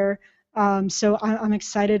integrations there. So I'm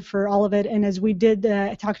excited for all of it. And as we did,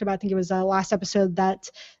 I talked about, I think it was last episode, that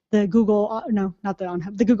the Google, no, not the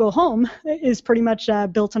OnHub, the Google Home is pretty much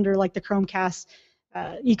built under like the Chromecast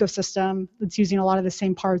ecosystem. It's using a lot of the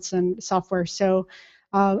same parts and software. So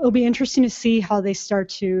it'll be interesting to see how they start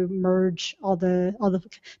to merge all the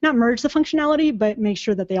not merge the functionality, but make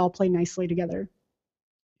sure that they all play nicely together.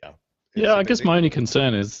 Yeah. Yeah, I guess my only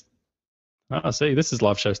concern is, see, this is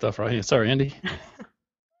live show stuff right here. Sorry, Andy.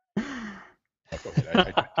 I've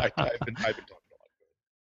been talking a lot.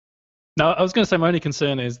 No, I was going to say my only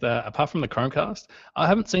concern is that apart from the Chromecast, I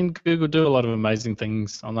haven't seen Google do a lot of amazing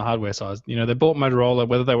things on the hardware side. You know, they bought Motorola,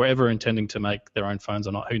 whether they were ever intending to make their own phones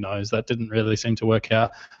or not, who knows? That didn't really seem to work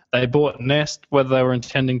out. They bought Nest, whether they were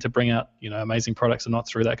intending to bring out, you know, amazing products or not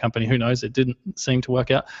through that company, who knows? It didn't seem to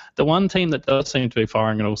work out. The one team that does seem to be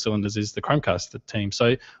firing on all cylinders is the Chromecast team.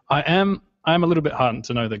 So I am a little bit heartened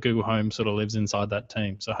to know that Google Home sort of lives inside that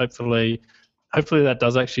team. So hopefully that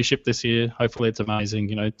does actually ship this year. Hopefully it's amazing,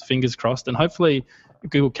 you know, fingers crossed. And hopefully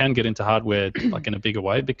Google can get into hardware like in a bigger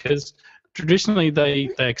way, because traditionally they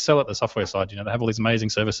excel at the software side. You know, they have all these amazing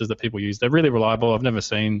services that people use. They're really reliable. I've never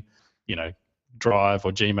seen, you know, Drive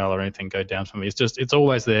or Gmail or anything go down for me. It's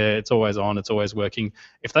always there. It's always on. It's always working.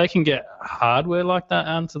 If they can get hardware like that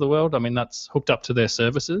out into the world, I mean, that's hooked up to their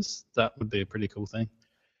services. That would be a pretty cool thing.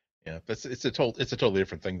 Yeah, but it's a totally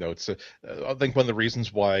different thing though. I think one of the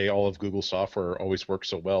reasons why all of Google software always works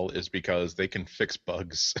so well is because they can fix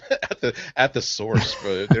bugs at the source.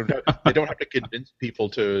 They don't have to convince people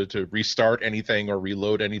to restart anything or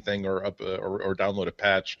reload anything or download a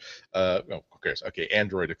patch. Well, okay,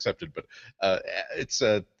 Android accepted, but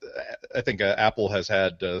I think Apple has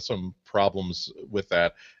had some problems with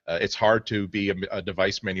that. It's hard to be a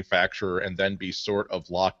device manufacturer and then be sort of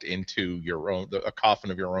locked into a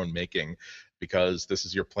coffin of your own making, because this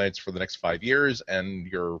is your plans for the next 5 years and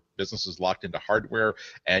your business is locked into hardware,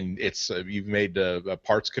 and you've made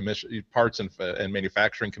parts and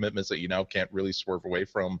manufacturing commitments that you now can't really swerve away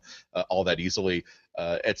from all that easily.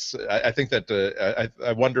 I think that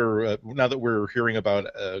I wonder now that we're hearing about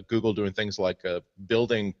Google doing things like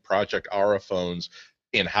building Project Ara phones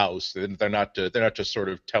in-house. They're not just sort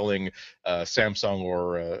of telling Samsung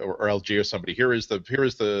or LG or somebody, here is the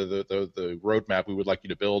roadmap we would like you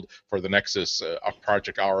to build for the Nexus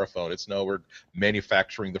Project Ara phone. We're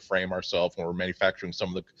manufacturing the frame ourselves, and we're manufacturing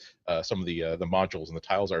some of the modules and the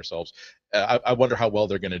tiles ourselves. I wonder how well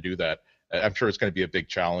they're going to do that. I'm sure it's going to be a big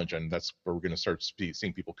challenge, and that's where we're going to start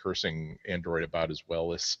seeing people cursing Android about as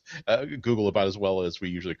well as Google about as well as we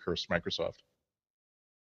usually curse Microsoft.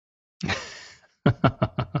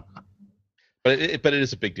 But it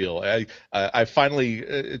is a big deal. I finally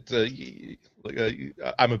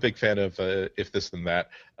I'm a big fan of If This Then That.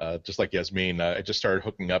 Just like Yasmin, I just started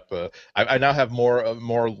hooking up. I now have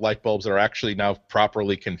more light bulbs that are actually now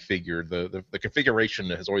properly configured. The configuration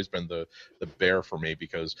has always been the bear for me,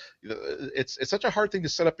 because it's such a hard thing to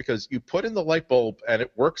set up, because you put in the light bulb and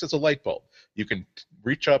it works as a light bulb. You can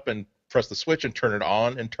reach up and press the switch and turn it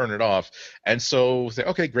on and turn it off, and so say,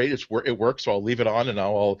 okay, great, it works, so I'll leave it on, and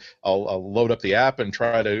I'll load up the app and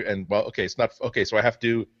try to, and well, okay, it's not okay, so I have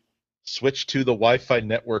to switch to the Wi-Fi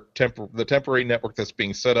network, the temporary network that's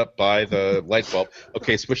being set up by the light bulb.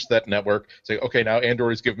 Okay, switch to that network. Say, okay, now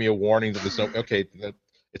Android is giving me a warning that there's no, okay,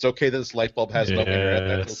 it's okay that this light bulb has no internet.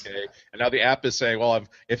 That's okay. And now the app is saying, well,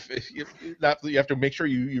 you have to make sure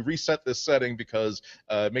you reset this setting, because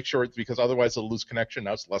because otherwise it'll lose connection.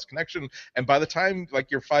 Now it's less connection. And by the time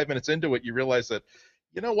you're 5 minutes into it, you realize that,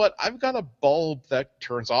 you know what, I've got a bulb that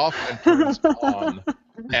turns off and turns on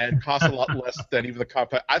and costs a lot less than even the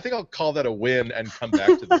compact. I think I'll call that a win and come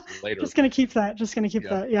back to this later. Just gonna keep that.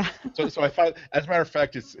 Yeah. So I find, as a matter of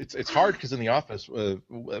fact, it's hard, because in the office, one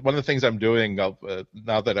of the things I'm doing now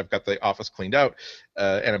that I've got the office cleaned out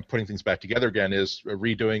and I'm putting things back together again, is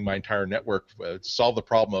redoing my entire network to solve the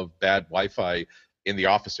problem of bad Wi-Fi in the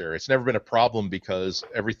office area. It's never been a problem, because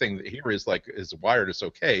everything here is wired, it's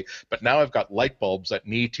okay. But now I've got light bulbs that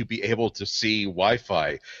need to be able to see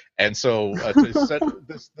Wi-Fi, And so to set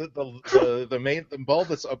this, the bulb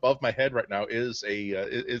that's above my head right now is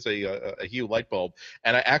a Hue light bulb,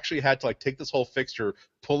 and I actually had to like take this whole fixture,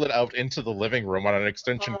 pull it out into the living room on an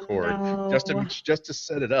extension cord just to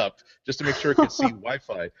set it up, just to make sure it could see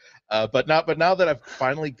Wi-Fi. But now that I've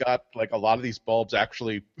finally got like a lot of these bulbs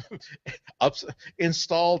actually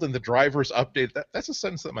installed and the drivers updated, that's a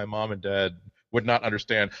sentence that my mom and dad would not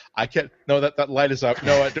understand. I can't. No, that light is up.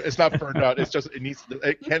 No, it's not burned out. It's just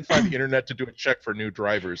it can't find the internet to do a check for new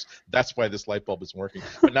drivers. That's why this light bulb isn't working.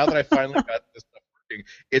 But now that I finally got this stuff working,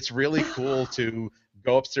 it's really cool to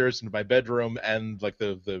go upstairs into my bedroom and like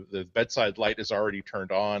the bedside light is already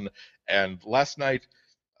turned on. And last night,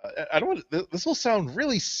 I don't want this will sound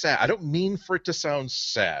really sad. I don't mean for it to sound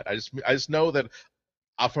sad. I just know that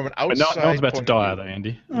from an outside. But no one's about to die, are they,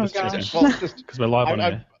 Andy? Oh gosh. Because we're live on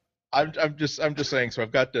air. I'm just saying. So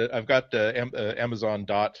I've got Amazon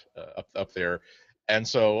Dot up there, and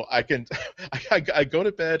so I can I go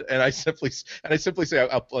to bed and I simply say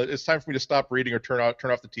it's time for me to stop reading or turn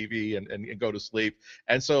off the TV and go to sleep.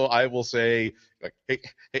 And so I will say like,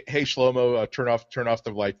 hey Shlomo, turn off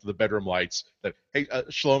the bedroom lights. Hey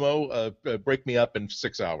Shlomo, break me up in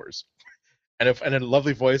 6 hours. And a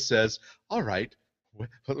lovely voice says, all right,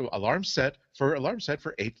 alarm set for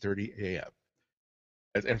 8:30 a.m.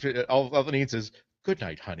 And all it needs is, good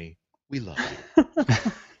night, honey. We love you.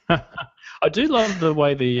 I do love the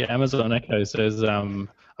way the Amazon Echo says,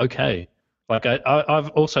 okay. Like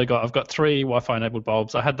I've got 3 Wi-Fi enabled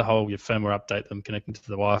bulbs. I had the whole firmware update them connecting to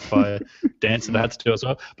the Wi-Fi dance that I had to do as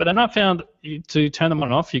well. But then I found to turn them on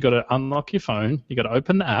and off, you got to unlock your phone, you got to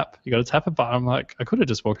open the app, you got to tap a button. I'm like, I could have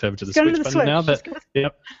just walked over to the switch. But now that,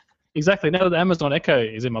 yep. Exactly. Now that the Amazon Echo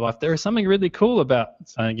is in my life, there is something really cool about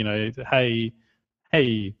saying,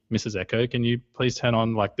 hey, Mrs. Echo, can you please turn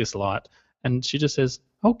on like this light? And she just says,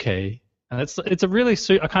 okay. And it's a really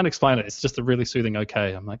I can't explain it. It's just a really soothing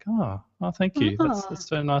okay. I'm like, oh, thank you. That's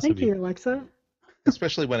so nice of you. Thank you, Alexa.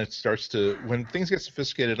 Especially when when things get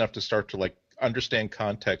sophisticated enough to start to like understand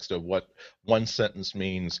context of what one sentence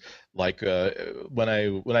means. Like when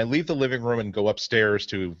I leave the living room and go upstairs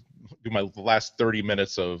to do my last 30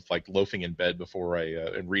 minutes of like loafing in bed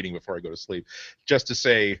and reading before I go to sleep, just to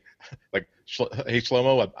say like, hey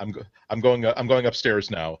Shlomo, I'm going upstairs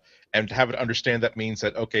now, and to have it understand that means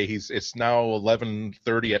that okay, it's now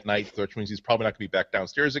 11:30 at night, which means he's probably not going to be back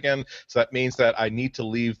downstairs again. So that means that I need to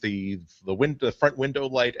leave the front window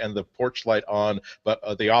light and the porch light on,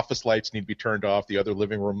 but the office lights need to be turned off. The other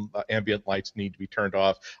living room ambient lights need to be turned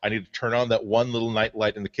off. I need to turn on that one little night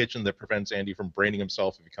light in the kitchen that prevents Andy from braining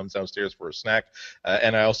himself if he comes downstairs for a snack.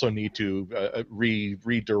 And I also need to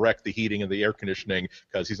redirect the heating and the air conditioning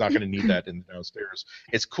because he's not going to need that in downstairs.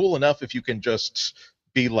 It's cool enough if you can just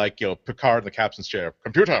be like, Picard in the captain's chair.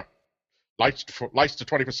 Computer, lights to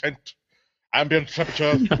 20%, ambient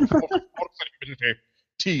temperature, 4% humidity,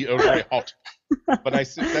 tea very hot. But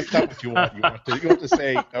that's not what you want. You want to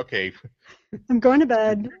say, okay. I'm going to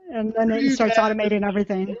bed, and then it starts automating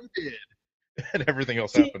everything. And everything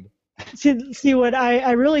else happened. See what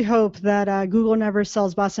I really hope that Google never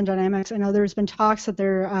sells Boston Dynamics. I know there's been talks that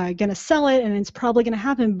they're going to sell it, and it's probably going to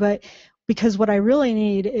happen, but because what I really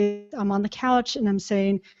need is I'm on the couch and I'm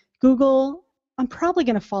saying, Google, I'm probably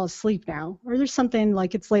going to fall asleep now. Or there's something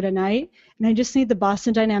like it's late at night, and I just need the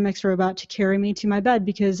Boston Dynamics robot to carry me to my bed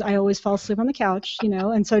because I always fall asleep on the couch,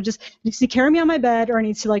 and so just needs to carry me on my bed, or it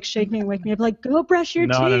needs to like shake me and wake me up, like go brush your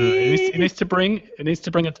teeth. No. It needs to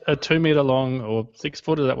bring a 2 meter long or 6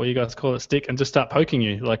 foot, is that what you guys call it, stick, and just start poking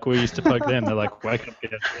you like we used to poke them. They're like, wake up,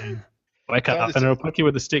 and it'll poke you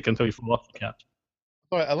with a stick until you fall off the couch.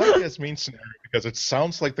 I like Yasmin's scenario because it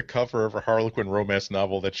sounds like the cover of a Harlequin romance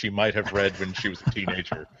novel that she might have read when she was a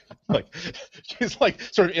teenager. Like she's like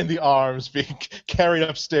sort of in the arms, being carried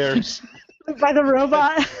upstairs by the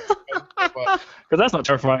robot. Because that's not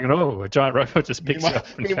terrifying at all. A giant robot just picks you up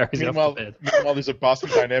and carries you off the bed. Meanwhile, there's a Boston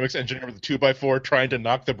Dynamics engineer with a 2x4 trying to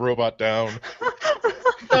knock the robot down.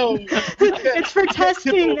 No, it's for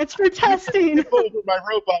testing. It's for testing. Tip over my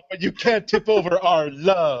robot, but you can't tip over our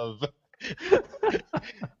love.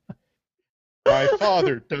 My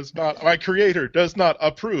creator does not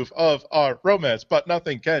approve of our romance, but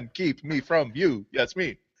nothing can keep me from you,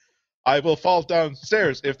 Yasmin. I will fall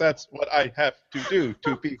downstairs if that's what I have to do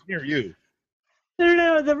to be near you.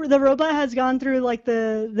 No. The robot has gone through like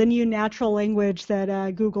the new natural language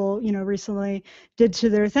that Google, recently did to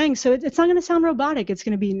their thing. So it's not going to sound robotic. It's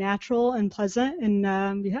going to be natural and pleasant,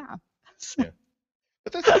 and yeah.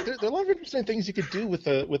 But there are a lot of interesting things you could do with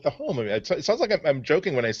the home. I mean, it sounds like I'm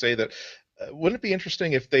joking when I say that. Wouldn't it be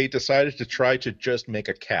interesting if they decided to try to just make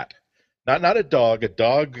a cat? Not a dog. A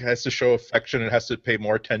dog has to show affection and has to pay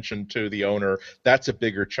more attention to the owner. That's a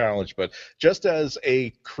bigger challenge. But just as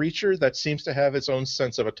a creature that seems to have its own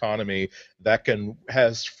sense of autonomy, that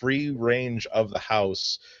has free range of the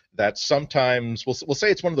house, that sometimes we'll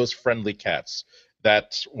say it's one of those friendly cats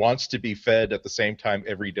that wants to be fed at the same time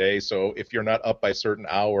every day. So if you're not up by a certain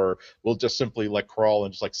hour, we'll just simply like crawl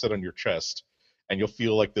and just like sit on your chest, and you'll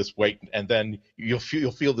feel like this weight, and then you'll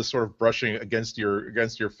feel this sort of brushing against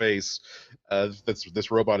your face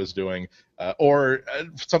this robot is doing, or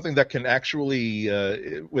something that can actually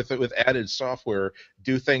with added software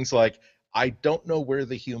do things like, I don't know where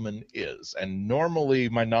the human is, and normally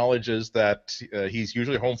my knowledge is that he's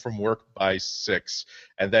usually home from work by 6,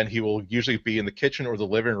 and then he will usually be in the kitchen or the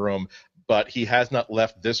living room, but he has not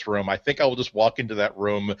left this room. I think I will just walk into that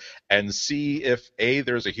room and see if A,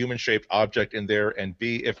 there's a human-shaped object in there, and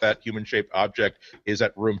B, if that human-shaped object is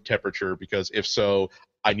at room temperature, because if so,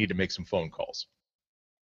 I need to make some phone calls.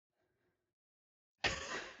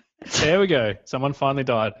 There we go. Someone finally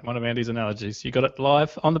died. One of Andy's analogies. You got it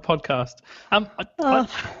live on the podcast. I've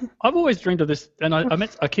always dreamed of this, and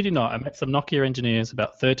I kid you not, I met some Nokia engineers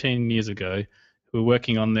about 13 years ago who were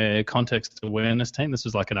working on their context awareness team. This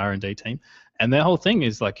was like an R&D team. And their whole thing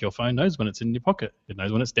is like your phone knows when it's in your pocket. It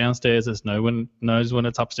knows when it's downstairs. It knows when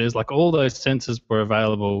it's upstairs. Like all those sensors were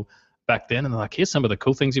available back then. And they're like, here's some of the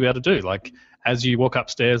cool things you'll be able to do. Like as you walk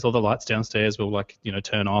upstairs, all the lights downstairs will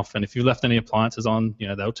turn off. And if you left any appliances on,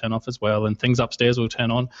 they'll turn off as well. And things upstairs will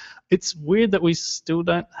turn on. It's weird that we still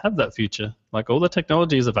don't have that future. Like all the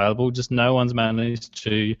technology is available, just no one's managed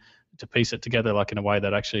to piece it together like in a way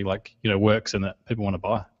that actually works and that people want to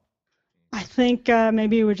buy. I think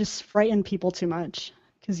maybe it would just frighten people too much,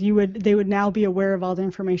 because they would now be aware of all the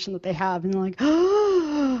information that they have, and they're like,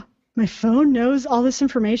 oh, my phone knows all this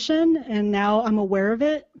information and now I'm aware of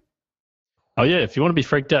it. Oh yeah, if you want to be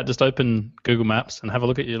freaked out, just open Google Maps and have a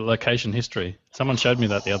look at your location history. Someone showed me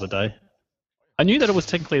that the other day. I knew that it was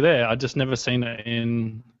technically there. I'd just never seen it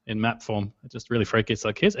in map form. It's just really freaky. It's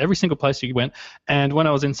like, here's every single place you went. And when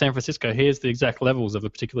I was in San Francisco, here's the exact levels of a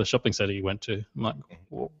particular shopping center you went to. I'm like,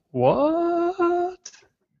 what?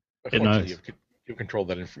 It knows. You control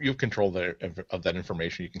that. You've control of that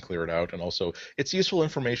information. You can clear it out, and also it's useful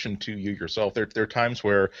information to you yourself. There are times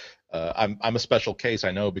where I'm a special case.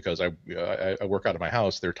 I know, because I work out of my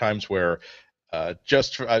house. There are times where I'm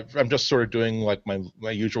just sort of doing like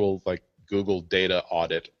my usual like Google data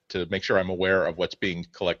audit to make sure I'm aware of what's being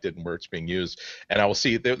collected and where it's being used. And I will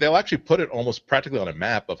see they'll actually put it almost practically on a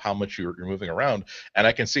map of how much you're moving around. And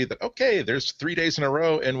I can see that, okay, there's 3 days in a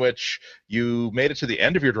row in which you made it to the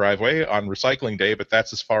end of your driveway on recycling day, but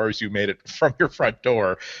that's as far as you made it from your front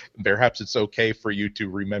door. Perhaps it's okay for you to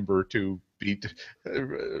remember to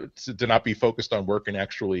not be focused on work and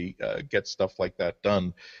actually get stuff like that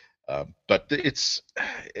done. But it's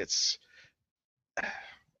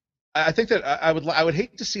I think that I would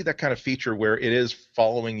hate to see that kind of feature where it is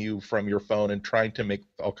following you from your phone and trying to make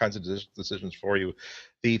all kinds of decisions for you.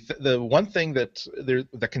 The one thing that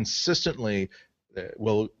consistently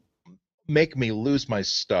will make me lose my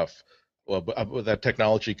stuff, that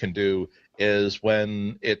technology can do, is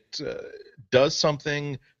when it does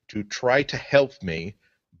something to try to help me,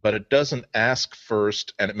 but it doesn't ask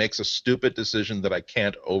first, and it makes a stupid decision that I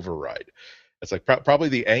can't override. It's like probably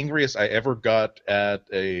the angriest I ever got at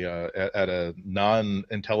a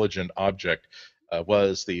non-intelligent object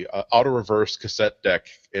was the auto reverse cassette deck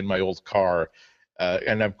in my old car,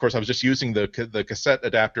 and of course I was just using the cassette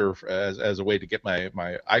adapter as a way to get my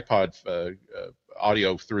iPod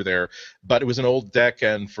audio through there, but it was an old deck,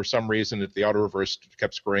 and for some reason the auto reverse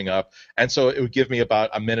kept screwing up, and so it would give me about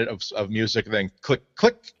a minute of music, and then click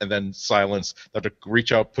click, and then silence. I have to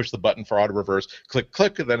reach out, push the button for auto reverse, click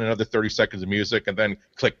click, and then another 30 seconds of music, and then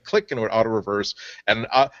click click, and it would auto reverse. And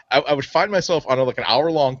I would find myself on an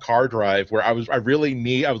hour-long car drive where I was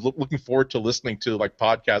looking forward to listening to like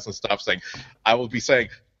podcasts and stuff, I would be saying,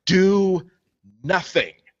 do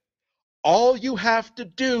nothing. All you have to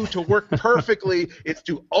do to work perfectly is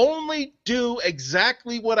to only do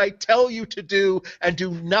exactly what I tell you to do and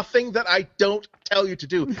do nothing that I don't tell you to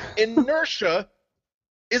do. Inertia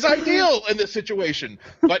is ideal in this situation,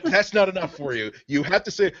 but that's not enough for you. You have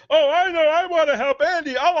to say, oh, I know, I want to help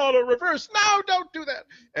Andy, I'll auto reverse. No, don't do that.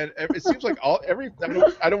 And it seems like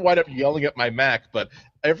I don't wind up yelling at my Mac, but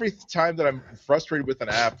every time that I'm frustrated with an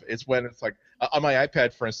app, it's when it's like, on my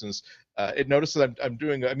iPad, for instance, it notices I'm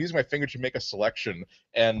using my finger to make a selection,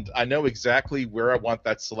 and I know exactly where I want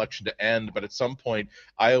that selection to end, but at some point,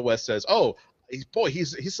 iOS says, oh,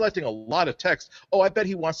 he's selecting a lot of text. Oh, I bet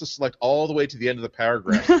he wants to select all the way to the end of the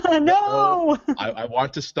paragraph. No! I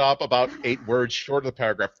want to stop about 8 words short of the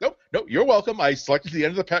paragraph. Nope, no, you're welcome. I selected the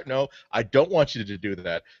end of the pack. No, I don't want you to do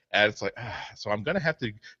that. And it's like, so I'm going to have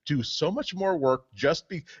to do so much more work just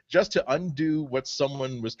to undo what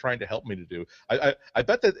someone was trying to help me to do. I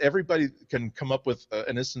bet that everybody can come up with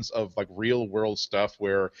an instance of like real world stuff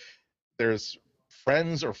where there's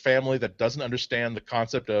friends or family that doesn't understand the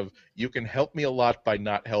concept of you can help me a lot by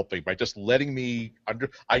not helping, by just letting me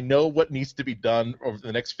I know what needs to be done over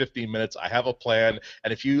the next 15 minutes. I have a plan,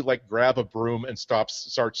 and if you like grab a broom and start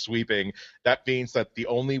sweeping, that means that the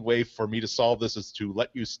only way for me to solve this is to let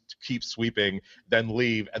you keep sweeping, then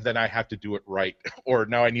leave, and then I have to do it right, or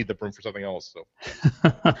now I need the broom for something else. So.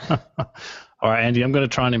 All right, Andy, I'm going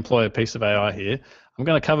to try and employ a piece of AI here. I'm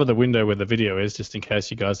going to cover the window where the video is just in case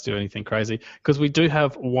you guys do anything crazy, because we do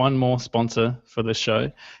have one more sponsor for this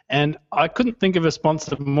show, and I couldn't think of a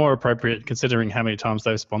sponsor more appropriate considering how many times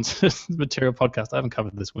they've sponsored the Material Podcast. I haven't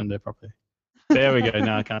covered this window properly. There we go.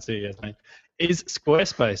 Now I can't see it yet. Is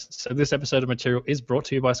Squarespace. So this episode of Material is brought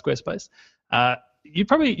to you by Squarespace.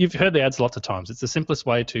 You've heard the ads lots of times. It's the simplest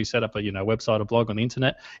way to set up a website or blog on the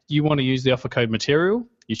internet. You want to use the offer code Material.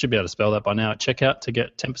 You should be able to spell that by now at checkout to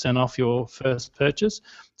get 10% off your first purchase.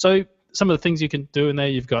 So some of the things you can do in there,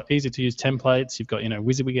 you've got easy to use templates. You've got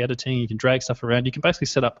WYSIWYG editing. You can drag stuff around. You can basically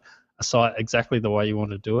set up a site exactly the way you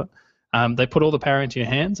want to do it. They put all the power into your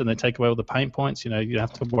hands and they take away all the pain points. You don't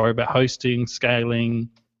have to worry about hosting, scaling,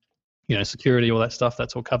 security, all that stuff.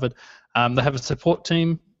 That's all covered. They have a support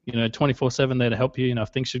team, 24/7 there to help you. If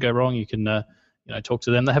things should go wrong, you can talk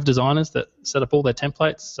to them. They have designers that set up all their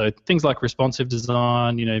templates. So things like responsive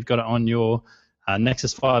design, you've got it on your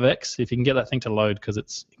Nexus 5X. If you can get that thing to load because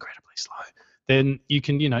it's incredibly slow, then you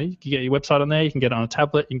can, you can get your website on there. You can get it on a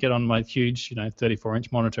tablet. You can get it on my huge,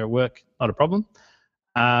 34-inch monitor at work. Not a problem.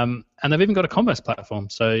 And they've even got a commerce platform.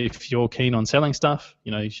 So if you're keen on selling stuff,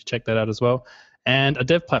 you should check that out as well. And a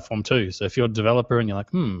dev platform too. So if you're a developer and you're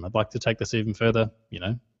like, I'd like to take this even further,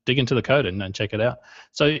 dig into the code and check it out.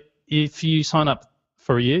 So if you sign up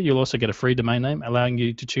for a year, you'll also get a free domain name, allowing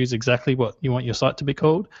you to choose exactly what you want your site to be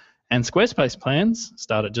called. And Squarespace plans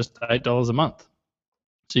start at just $8 a month.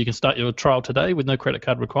 So you can start your trial today with no credit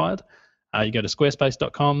card required. You go to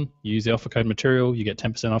squarespace.com, you use the offer code Material, you get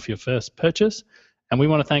 10% off your first purchase. And we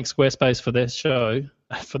want to thank Squarespace for their show.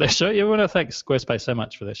 Yeah, we want to thank Squarespace so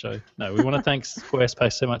much for their show. No, we want to thank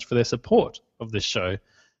Squarespace so much for their support of this show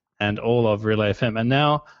and all of Relay FM. And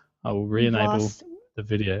now I will re-enable the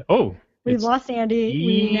video. Oh, we've lost Andy. Eva.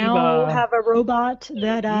 We now have a robot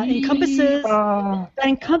that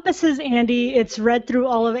encompasses Andy. It's read through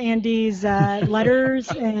all of Andy's letters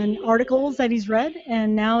and articles that he's read,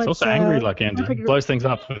 and now it's also angry like Andy. Blows things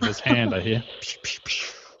up with his hand, I hear.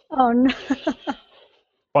 Oh no.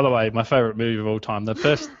 By the way, my favorite movie of all time, the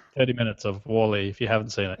first 30 minutes of WALL-E, if you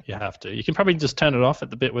haven't seen it, you have to. You can probably just turn it off at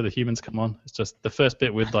the bit where the humans come on. It's just the first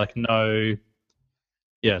bit with like no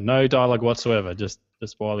dialogue whatsoever, just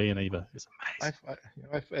WALL-E and Eva. It's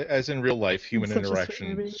amazing. As in real life, human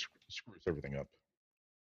interaction screws everything up.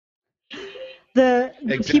 The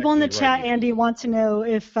people in the chat, Andy, want to know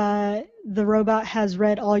if the robot has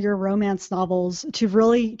read all your romance novels to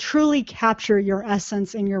really, truly capture your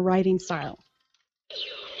essence in your writing style.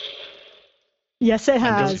 Yes, it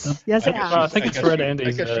has. Yes, it has. I think it's read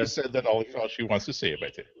Andy's. I guess she said that all she wants to say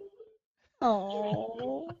about it.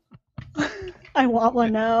 Oh, I want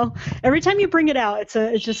one now. Every time you bring it out,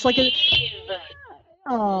 it's just like a.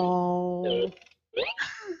 Oh,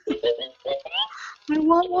 I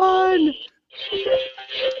want one.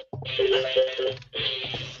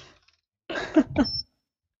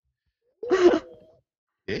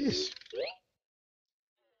 Yes.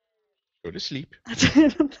 Go to sleep.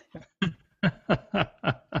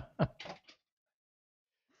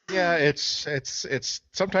 Yeah, it's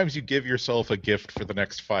sometimes you give yourself a gift for the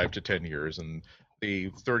next 5 to 10 years, and the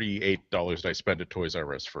 $38 I spent at Toys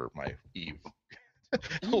R Us for my Eve.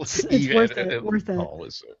 It's worth it. Worth it.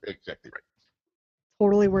 Is exactly right.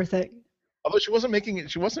 Totally worth it. Although she wasn't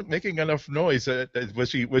making enough noise. Was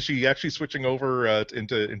she actually switching over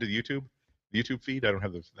into the YouTube feed? I don't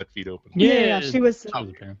have that feed open. Yeah, she was.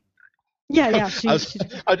 Yeah.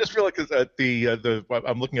 I just feel like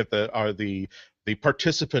I'm looking at the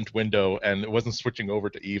participant window, and it wasn't switching over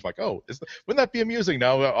to Eve. Like, wouldn't that be amusing?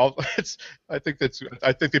 Now, I think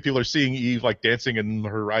that people are seeing Eve like dancing and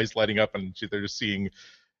her eyes lighting up, and they're just seeing.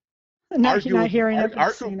 Not hearing it.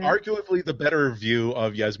 Arguably the better view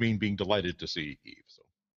of Yasmin being delighted to see Eve.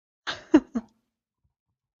 So.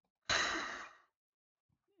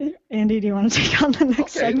 Andy, do you want to take on the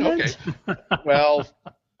next segment? Okay. Well.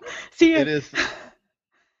 See, it is the.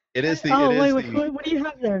 What do you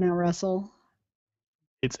have there now, Russell?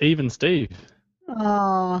 It's Eve and Steve.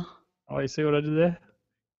 Oh, you see what I did there?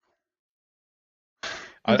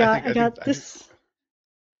 I got this.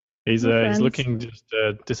 He's looking just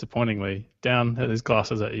disappointingly down at his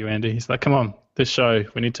glasses at you, Andy. He's like, "Come on, this show.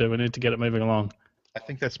 We need to get it moving along." I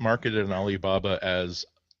think that's marketed in Alibaba as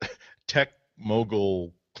tech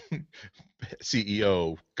mogul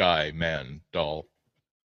CEO guy, man, doll.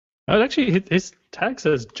 Oh, actually, his tag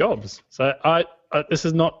says Jobs. So this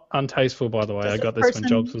is not untasteful, by the way. I got this when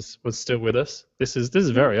Jobs was still with us. This is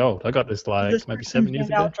very old. I got this like maybe 7 years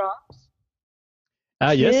ago.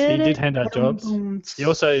 Yes, he did hand out jobs. He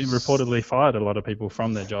also reportedly fired a lot of people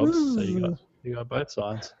from their jobs. So you got both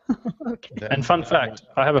sides. Okay. And fun fact,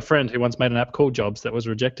 I have a friend who once made an app called Jobs that was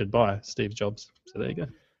rejected by Steve Jobs. So there you go.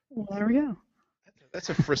 Well, there we go. That's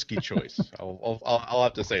a frisky choice. I'll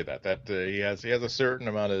have to say that he has a certain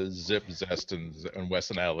amount of zip, zest, and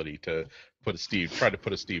Wessonality to try to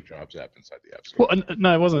put a Steve Jobs app inside the app store. Well,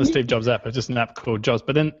 no, it wasn't a Steve Jobs app. It was just an app called Jobs.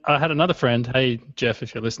 But then I had another friend. Hey, Jeff,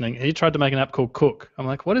 if you're listening, he tried to make an app called Cook. I'm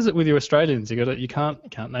like, what is it with you Australians? You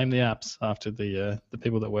can't name the apps after the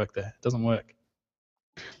people that work there. It doesn't work.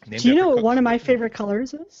 Do you know what one of my favorite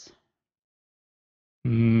colors is?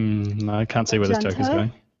 No, I can't see where this joke is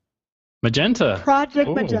going. Magenta.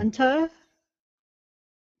 Project Magenta.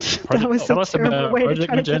 That was a terrible way to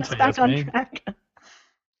try to get us back on track.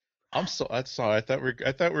 I'm sorry. I thought we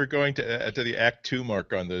were going to the Act 2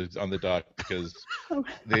 mark on the doc because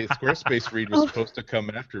the Squarespace read was supposed to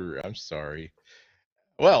come after. I'm sorry.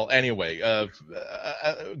 Well, anyway,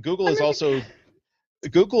 Google is also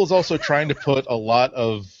trying to put a lot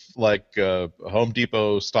of Home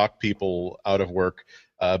Depot stock people out of work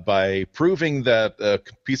by proving that a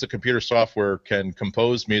piece of computer software can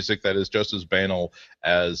compose music that is just as banal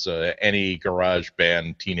as any garage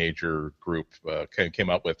band teenager group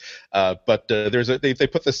came up with. But they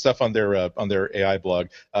put this stuff on their AI blog.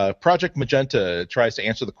 Project Magenta tries to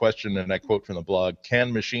answer the question, and I quote from the blog: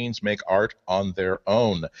 "Can machines make art on their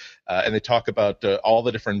own?" And they talk about all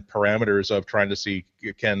the different parameters of trying to see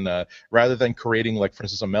rather than creating, like, for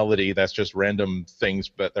instance, a melody that's just random things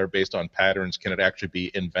but they're based on patterns, can it actually be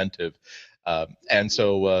inventive? And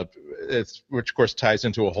so which of course ties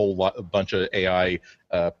into a bunch of AI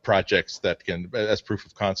projects that can, as proof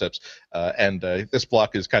of concepts. And this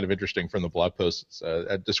block is kind of interesting from the blog posts,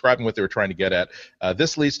 describing what they were trying to get at.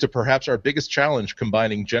 This leads to perhaps our biggest challenge,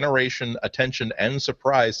 combining generation, attention, and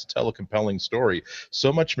surprise to tell a compelling story.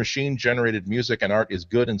 So much machine-generated music and art is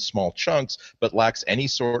good in small chunks, but lacks any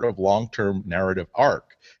sort of long-term narrative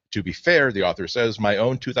arc. To be fair, the author says, my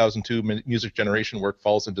own 2002 music generation work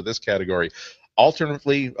falls into this category.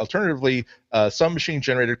 Alternatively, some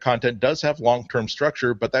machine-generated content does have long-term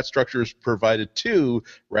structure, but that structure is provided to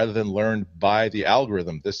rather than learned by the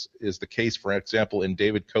algorithm. This is the case, for example, in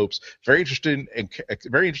David Cope's very interesting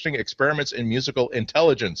Experiments in Musical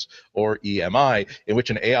Intelligence, or EMI, in which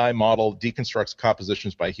an AI model deconstructs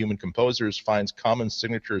compositions by human composers, finds common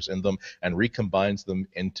signatures in them, and recombines them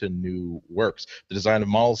into new works. The design of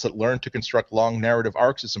models that learn to construct long narrative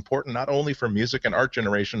arcs is important not only for music and art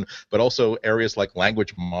generation, but also areas like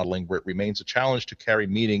language modeling, where it remains a challenge to carry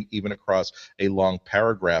meaning even across a long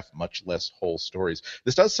paragraph, much less whole stories.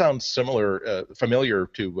 This does sound familiar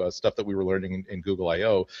to stuff that we were learning in Google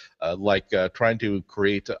I/O, like trying to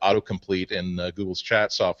create autocomplete in Google's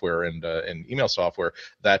chat software and email software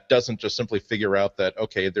that doesn't just simply figure out that,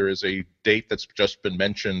 okay, there is a date that's just been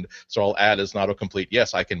mentioned, so I'll add as an autocomplete.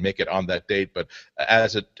 Yes, I can make it on that date, but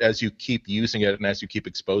as you keep using it and as you keep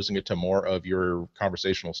exposing it to more of your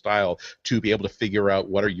conversational style, to be able to figure out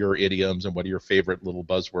what are your idioms and what are your favorite little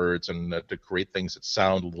buzzwords, and to create things that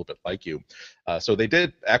sound a little bit like you. So they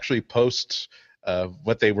did actually post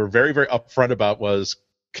what they were very, very upfront about was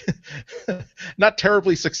not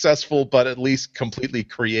terribly successful, but at least completely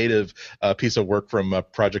creative piece of work from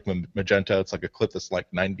Project Magenta. It's like a clip that's like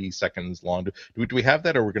 90 seconds long. Do we have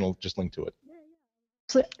that, or we're going to just link to it?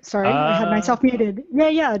 Sorry, I had myself muted.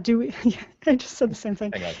 Yeah. Do we? I just said the same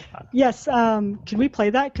thing. Hang on. Yes. Can we play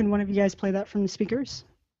that? Can one of you guys play that from the speakers?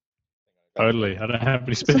 Totally. I don't have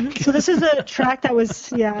any speakers. So this is a track that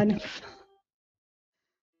was Oh.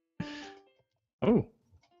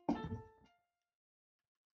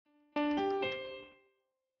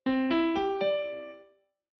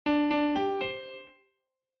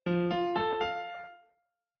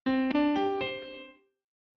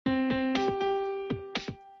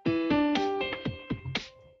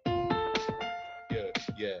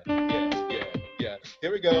 Yeah.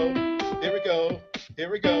 Here we go.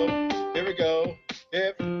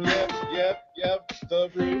 The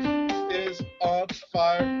roof is on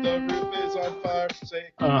fire.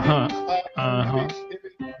 Say.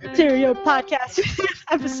 Stereo podcast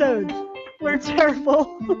episode. We're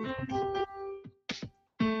terrible.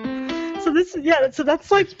 So So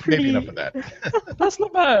that's like pretty. Maybe enough of that. That's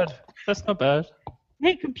not bad. That's not bad.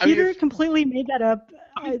 Hey, computer completely made that up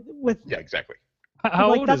with. Yeah, exactly.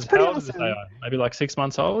 How old is awesome. this AI? Maybe like 6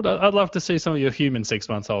 months old? I'd love to see some of your human 6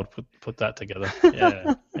 months old put that together.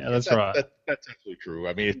 Yeah, that's right. That's absolutely true.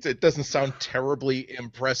 I mean, it doesn't sound terribly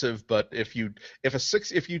impressive, but if that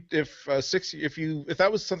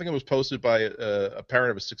was something that was posted by a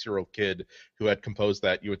parent of a 6-year-old kid who had composed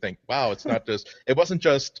that, you would think, wow, it wasn't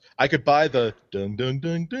just I could buy the dun dun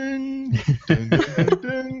dun dun dun dun dun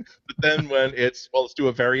dun, but then when let's do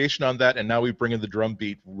a variation on that, and now we bring in the drum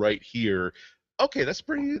beat right here. Okay, that's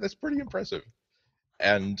pretty impressive,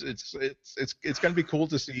 and it's going to be cool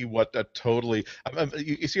to see what a totally.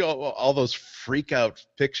 You see all those freak out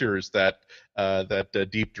pictures that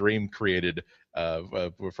Deep Dream created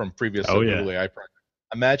from previous Google AI projects.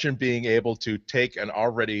 Imagine being able to take an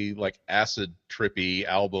already like acid trippy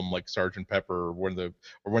album like Sgt. Pepper or one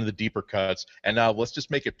of the deeper cuts, and now let's just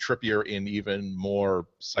make it trippier in even more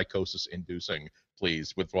psychosis inducing,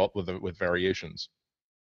 please, with variations.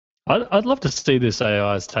 I'd love to see this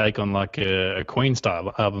AI's take on like a Queen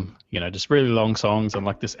style album, just really long songs and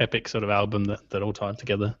like this epic sort of album that all tied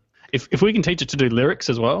together. If we can teach it to do lyrics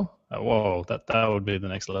as well, whoa, that would be the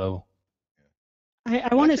next level.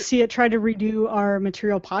 I want to see it try to redo our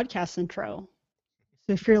Material podcast intro.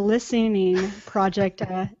 So if you're listening, Project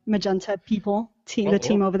Magenta people, the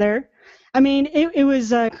team over there, I mean, it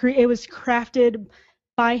was crafted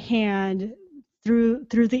by hand through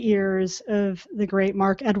the ears of the great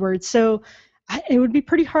Mark Edwards. So it would be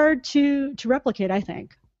pretty hard to replicate, I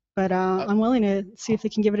think. But I'm willing to see if they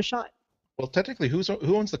can give it a shot. Well, technically, who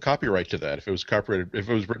owns the copyright to that? If it was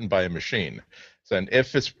written by a machine, then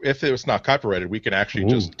if it was not copyrighted, we can actually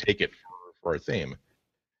just take it for a theme.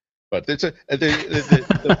 But it's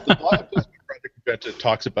the blog post Project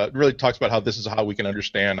talks about how this is how we can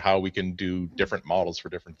understand how we can do different models for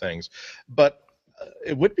different things. But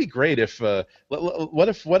it would be great if what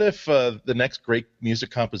if the next great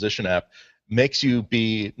music composition app makes you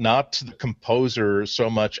be not the composer so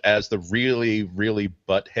much as the really, really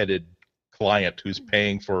butt-headed client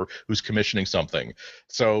who's commissioning something.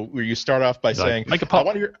 So where you start off by saying, make a pop.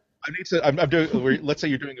 Let's say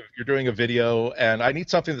you're doing a video, and I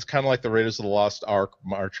need something that's kind of like the Raiders of the Lost Ark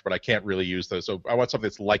march, but I can't really use those. So I want something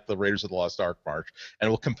that's like the Raiders of the Lost Ark march, and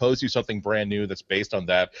it will compose you something brand new that's based on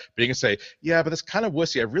that. But you can say, yeah, but that's kind of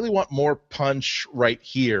wussy. I really want more punch right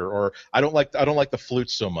here, or I don't like the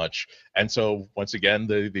flute so much. And so once again,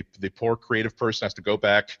 the poor creative person has to go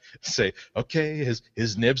back, say, okay,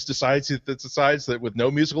 his Nibs decides that with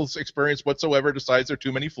no musical experience whatsoever, decides there are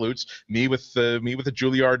too many flutes. Me with a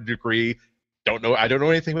Juilliard degree, I don't know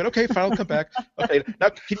anything, but okay, fine, I'll come back. Okay, now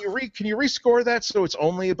can you rescore that so it's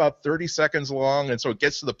only about 30 seconds long, and so it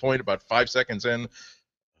gets to the point about 5 seconds in?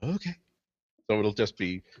 Okay, so it'll just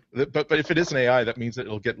be, but if it is an AI, that means that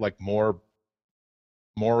it'll get like more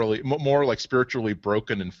like spiritually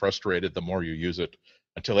broken and frustrated the more you use it,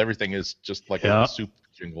 until everything is just like a soup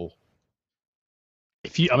jingle.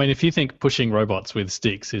 If you think pushing robots with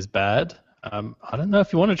sticks is bad, I don't know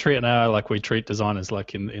if you want to treat an AI like we treat designers,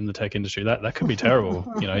 like in the tech industry. That could be terrible.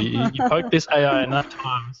 You poke this AI enough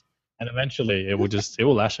times, and eventually it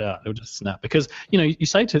will lash out. It will just snap, because you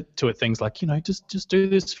say to it things like, just do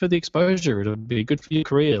this for the exposure. It'll be good for your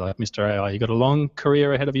career, like Mr. AI. You got a long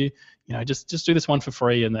career ahead of you. Just do this one for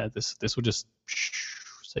free, and this will just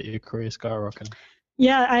set your career skyrocketing.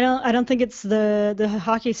 Yeah, I don't think it's the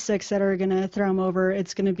hockey sticks that are going to throw them over.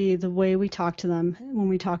 It's going to be the way we talk to them when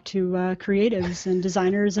we talk to creatives and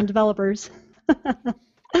designers and developers.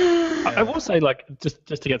 I will say, like, just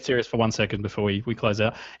to get serious for 1 second before we close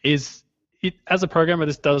out, is it, as a programmer,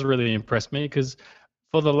 this does really impress me, because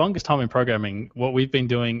for the longest time in programming, what we've been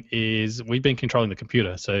doing is we've been controlling the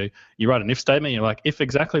computer. So you write an if statement, you're like, if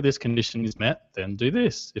exactly this condition is met, then do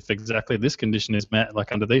this. If exactly this condition is met,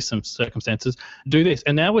 like under these circumstances, do this.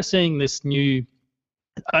 And now we're seeing this new,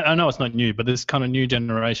 I know it's not new, but this kind of new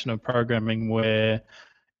generation of programming where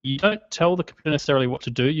you don't tell the computer necessarily what to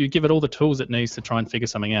do. You give it all the tools it needs to try and figure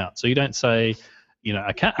something out. So you don't say,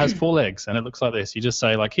 a cat has 4 legs and it looks like this. You just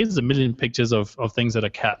say, like, here's a million pictures of things that are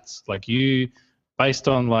cats. Like, based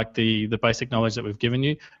on like the basic knowledge that we've given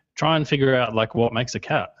you, try and figure out like what makes a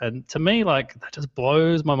cat. And to me, like, that just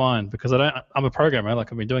blows my mind, because I'm a programmer,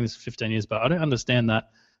 like I've been doing this for 15 years, but I don't understand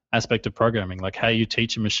that aspect of programming, like how you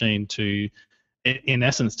teach a machine to, in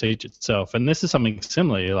essence, teach itself. And this is something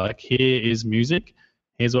similar. Like, here is music.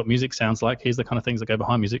 Here's what music sounds like. Here's the kind of things that go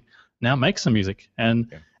behind music. Now make some music.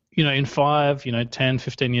 And in 5, 10,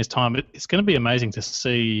 15 years time, it's going to be amazing to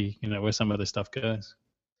see, where some of this stuff goes.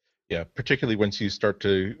 Yeah, particularly once you start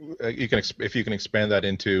to, if you can expand that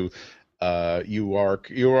into You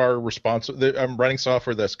are responsible. I'm running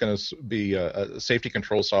software that's going to be a safety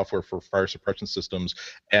control software for fire suppression systems,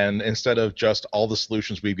 and instead of just all the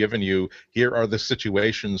solutions we've given you, here are the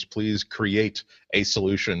situations. Please create a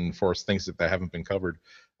solution for things that haven't been covered.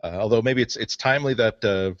 Although maybe it's timely that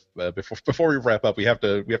before we wrap up, we have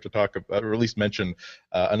to talk about, or at least mention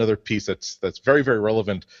another piece that's very, very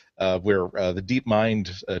relevant, where the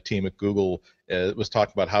DeepMind team at Google was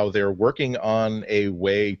talking about how they're working on a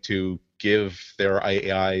way to give their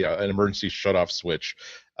AI an emergency shut-off switch.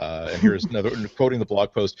 And here's another, quoting the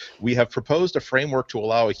blog post: "We have proposed a framework to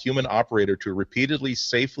allow a human operator to repeatedly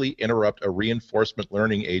safely interrupt a reinforcement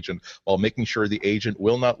learning agent while making sure the agent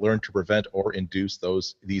will not learn to prevent or induce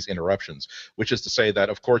these interruptions." Which is to say that,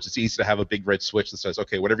 of course, it's easy to have a big red switch that says,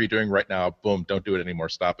 okay, whatever you're doing right now, boom, don't do it anymore,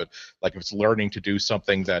 stop it. Like if it's learning to do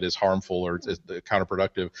something that is harmful or is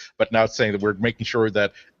counterproductive. But now it's saying that we're making sure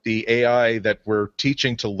that the AI that we're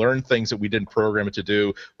teaching to learn things that we didn't program it to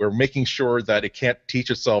do, we're making sure that it can't teach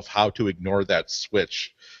itself how to ignore that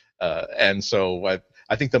switch. And so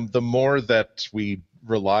I think the more that we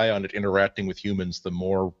rely on it interacting with humans, the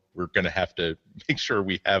more we're going to have to make sure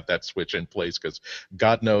we have that switch in place, because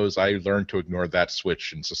God knows I learned to ignore that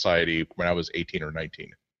switch in society when I was 18 or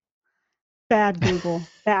 19. Bad Google.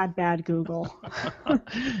 Bad Google.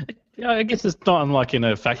 Yeah, I guess it's not unlike in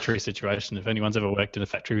a factory situation. If anyone's ever worked in a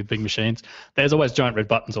factory with big machines, there's always giant red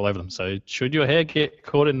buttons all over them. So should your hair get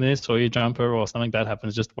caught in this, or your jumper, or something bad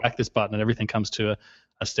happens, just whack this button and everything comes to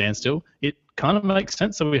a standstill. It kind of makes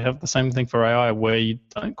sense that we have the same thing for AI, where you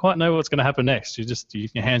don't quite know what's going to happen next.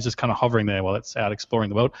 Your hand's just kind of hovering there while it's out exploring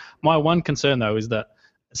the world. My one concern, though, is that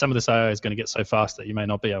some of this AI is going to get so fast that you may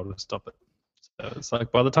not be able to stop it. So it's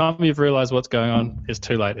like by the time you've realized what's going on, it's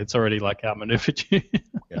too late. It's already like outmaneuvered you.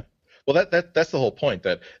 Yeah. Well, that's the whole point.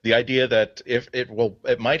 That the idea that if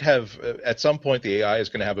it might have at some point, the AI is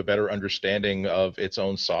going to have a better understanding of its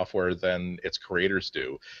own software than its creators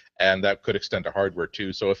do, and that could extend to hardware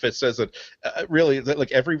too. So if it says that really,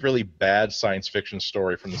 like every really bad science fiction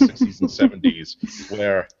story from the 60s and 70s,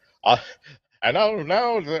 where and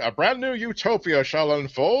now a brand new utopia shall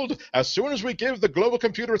unfold as soon as we give the global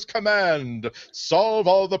computers command, solve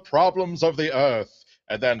all the problems of the Earth.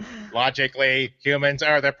 And then, logically, humans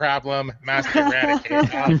are the problem. Must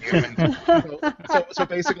eradicate all humans. So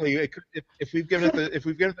basically, if we've given it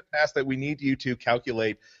the task that we need you to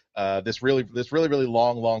calculate this really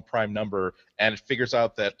long prime number, and it figures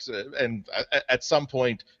out that, and at some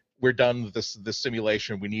point we're done with this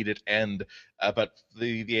simulation, we need it end. But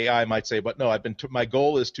the AI might say, but no, my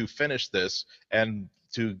goal is to finish this and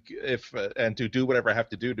to do whatever I have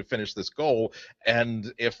to do to finish this goal.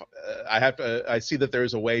 And if I see that there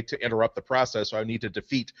is a way to interrupt the process, so I need to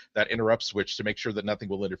defeat that interrupt switch to make sure that nothing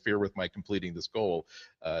will interfere with my completing this goal.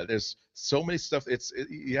 There's so many stuff.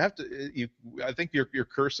 I think your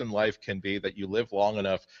curse in life can be that you live long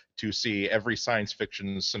enough to see every science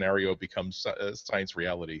fiction scenario become science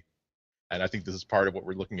reality. And I think this is part of what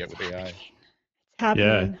we're looking at with AI. It's happening.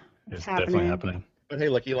 Yeah, it's definitely happening. But hey,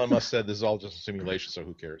 like Elon Musk said, this is all just a simulation, so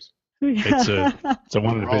who cares? It's a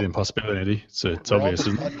 1 in a billion possibility. It's obvious.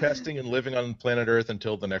 We're all just podcasting and living on planet Earth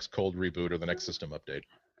until the next cold reboot or the next system update.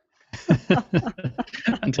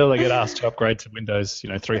 Until they get asked to upgrade to Windows,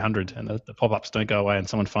 300, and the pop-ups don't go away, and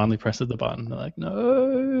someone finally presses the button. They're like,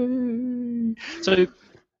 no. So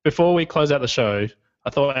before we close out the show, I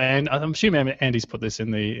thought, and I'm assuming Andy's put this in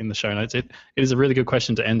the show notes. It is a really good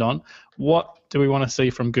question to end on. What do we want to see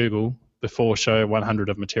from Google before show 100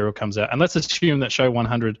 of material comes out? And let's assume that show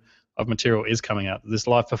 100 of material is coming out. This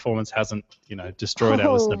live performance hasn't, destroyed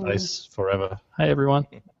our listener base forever. Hey, everyone.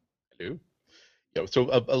 Hello. Yeah, so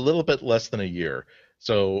a little bit less than a year.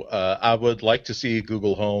 So I would like to see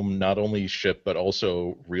Google Home not only ship, but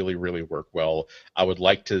also really, really work well. I would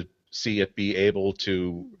like to see it be able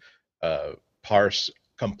to parse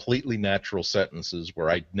completely natural sentences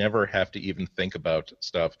where I never have to even think about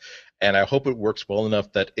stuff. And I hope it works well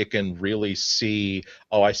enough that it can really see,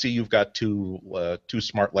 oh, I see you've got two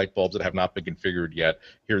smart light bulbs that have not been configured yet.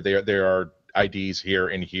 Here there are IDs here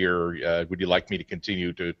and here. Would you like me to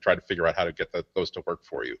continue to try to figure out how to get those to work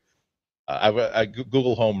for you?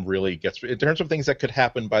 Google Home really gets, in terms of things that could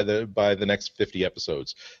happen by the next 50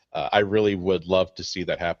 episodes. I really would love to see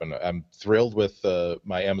that happen. I'm thrilled with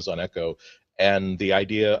my Amazon Echo, and the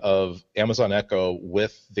idea of Amazon Echo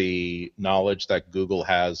with the knowledge that Google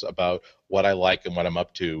has about what I like and what I'm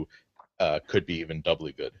up to could be even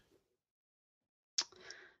doubly good.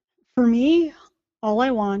 For me, all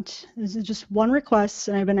I want is just one request,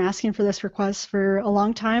 and I've been asking for this request for a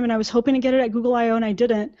long time, and I was hoping to get it at Google I/O, and I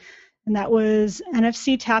didn't. and that was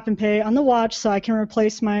NFC Tap and Pay on the watch, so I can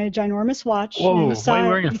replace my ginormous watch. Whoa, why are you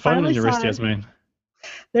wearing a phone on your wrist, Yasmin?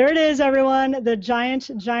 There it is, everyone. The giant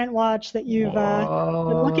watch that you've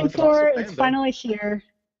been looking for. It's finally here.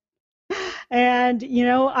 And, you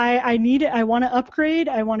know, I need it. I want to upgrade.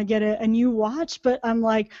 I want to get a new watch, but I'm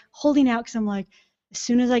like holding out because I'm like, as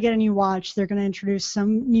soon as I get a new watch, they're going to introduce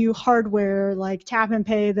some new hardware like Tap and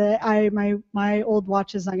Pay that my old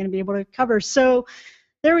watch is not going to be able to cover. So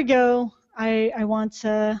there we go. I want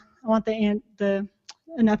an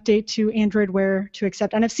update to Android Wear to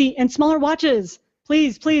accept NFC and smaller watches.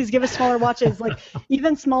 Please give us smaller watches, like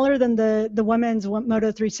even smaller than the women's Moto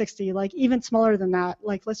 360, like even smaller than that.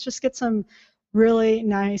 Like let's just get some really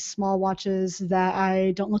nice small watches that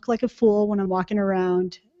I don't look like a fool when I'm walking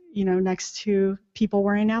around, you know, next to people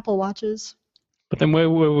wearing Apple watches. But then where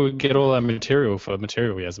will we get all our material,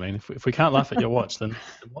 Yasmin? If we can't laugh at your watch, then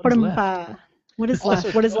what is left? What is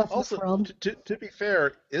left? What is left in this world? To be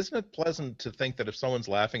fair, isn't it pleasant to think that if someone's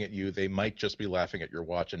laughing at you, they might just be laughing at your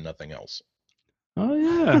watch and nothing else? Oh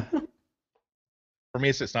yeah. For me,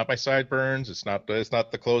 it's not my sideburns. It's not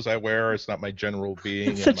the clothes I wear. It's not my general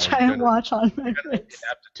being. It's a giant watch on my wrist.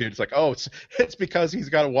 Aptitude. It's like, oh, it's because he's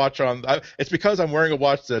got a watch on. It's because I'm wearing a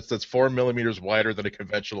watch that's 4 millimeters wider than a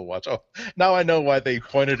conventional watch. Oh, now I know why they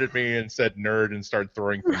pointed at me and said nerd and started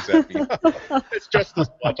throwing things at me. It's just this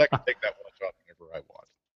watch. I can take that watch off whenever I want.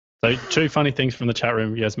 So 2 funny things from the chat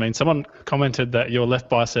room, Yasmin. Someone commented that your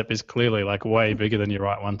left bicep is clearly like way bigger than your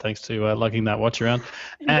right one, thanks to lugging that watch around.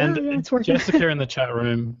 And Jessica in the chat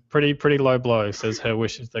room, pretty low blow, says her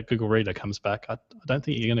wish is that Google Reader comes back. I don't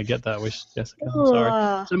think you're going to get that wish, Jessica. I'm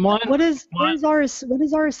sorry. So what is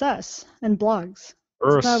RSS and blogs?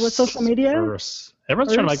 With social media? Everyone's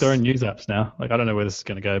trying to make their own news apps now. Like I don't know where this is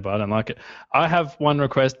going to go, but I don't like it. I have one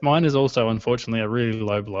request. Mine is also, unfortunately, a really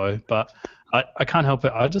low blow, but I can't help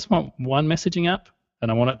it. I just want one messaging app,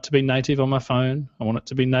 and I want it to be native on my phone. I want it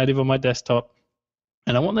to be native on my desktop,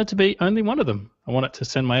 and I want there to be only one of them. I want it to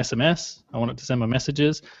send my SMS. I want it to send my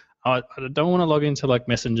messages. I don't want to log into like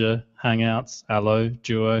Messenger, Hangouts, Allo,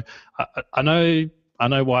 Duo. I know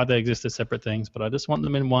why they exist as separate things, but I just want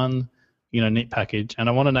them in one, neat package, and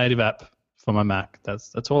I want a native app for my Mac.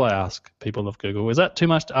 That's all I ask people of Google. Is that too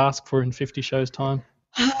much to ask for in 50 shows time?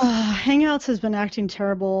 Hangouts has been acting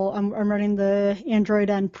terrible. I'm running the Android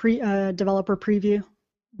and developer preview,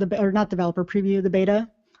 the beta.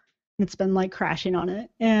 It's been like crashing on it.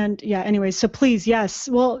 And yeah, anyways, so please, yes,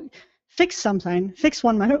 well, fix something. Fix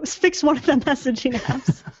one of the messaging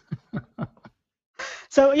apps.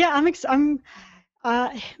 So yeah, I'm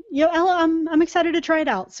excited to try it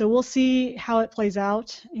out. So we'll see how it plays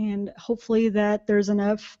out, and hopefully that there's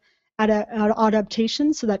enough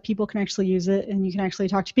adaptation so that people can actually use it and you can actually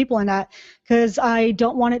talk to people in that, because I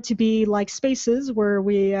don't want it to be like Spaces where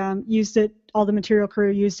we used it, all the Material crew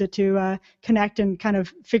used it to connect and kind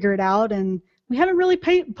of figure it out, and we haven't really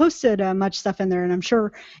posted much stuff in there, and I'm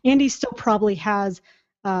sure Andy still probably has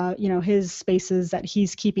his Spaces that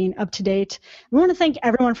he's keeping up to date. We want to thank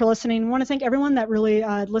everyone for listening. We want to thank everyone that really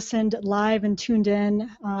listened live and tuned in.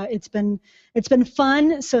 It's been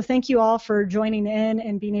fun, so thank you all for joining in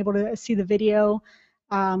and being able to see the video.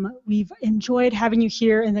 We've enjoyed having you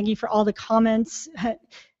here, and thank you for all the comments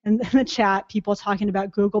in the chat, people talking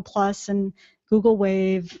about Google Plus and Google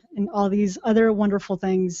Wave and all these other wonderful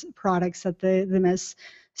products that they miss.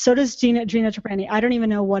 So does Gina Trapani. I don't even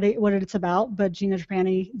know what it's about, but Gina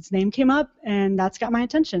Trapani's name came up, and that's got my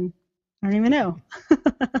attention. I don't even know.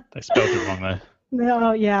 They spelled it wrong, though.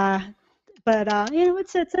 No, yeah. But,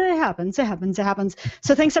 it happens. It happens.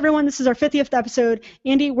 So thanks, everyone. This is our 50th episode.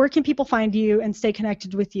 Andy, where can people find you and stay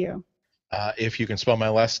connected with you? If you can spell my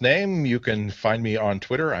last name, you can find me on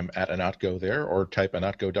Twitter. I'm at Anatgo there, or type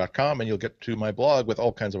anatgo.com, and you'll get to my blog with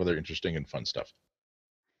all kinds of other interesting and fun stuff.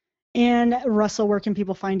 And Russell, where can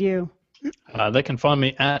people find you? They can find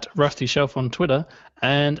me at Rusty Shelf on Twitter,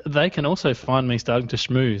 and they can also find me starting to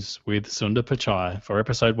schmooze with Sundar Pichai for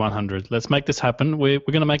episode 100. Let's make this happen. We're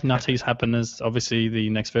going to make Nutties happen as obviously the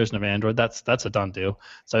next version of Android. That's a done deal.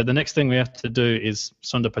 So the next thing we have to do is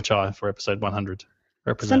Sundar Pichai for episode 100.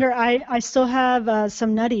 Represent. Sundar, I still have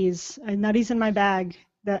some nutties in my bag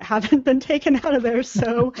that haven't been taken out of there,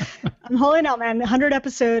 so I'm holding out, man. 100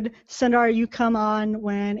 episode, Sundar, you come on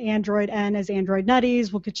when Android N is Android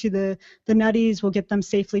Nutties. We'll get you the nutties. We'll get them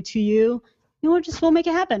safely to you. We'll make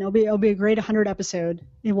it happen. It'll be a great 100 episode.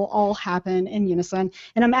 It will all happen in unison.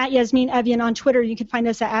 And I'm at Yasmin Evian on Twitter. You can find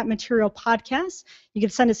us at Material Podcast. You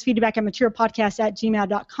can send us feedback at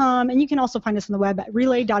materialpodcast@gmail.com, and you can also find us on the web at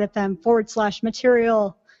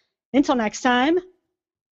relay.fm/material. Until next time.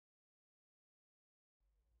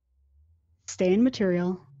 Stay in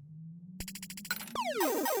material.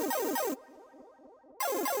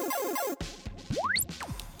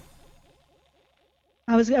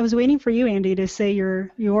 I was waiting for you, Andy, to say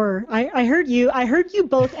your. I heard you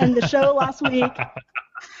both end the show last week.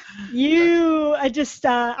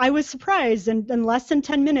 I was surprised. In less than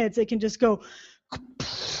 10 minutes, it can just go.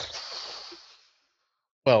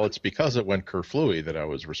 Well, it's because it went kerflooey that I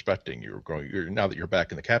was respecting you. Now that you're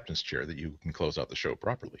back in the captain's chair, that you can close out the show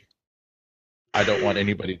properly. I don't want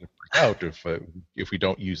anybody to freak out if we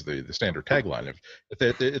don't use the standard tagline. If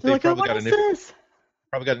they like, probably got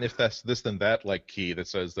an if that's this then that like key that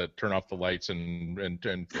says that turn off the lights and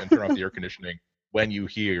turn off the air conditioning when you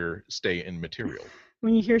hear stay in material.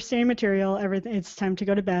 When you hear stay in material, everything, it's time to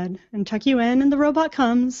go to bed, and tuck you in, and the robot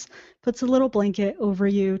comes, puts a little blanket over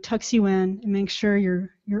you, tucks you in, and makes sure you're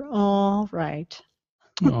all right.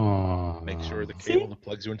 Aww. Make sure the cable that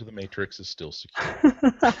plugs you into the Matrix is still secure.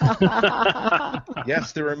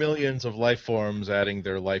 Yes, there are millions of life forms adding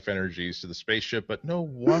their life energies to the spaceship, but no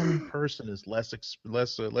one person is less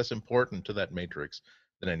important to that Matrix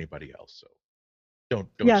than anybody else. So don't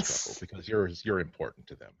struggle, because you're important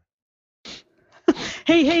to them.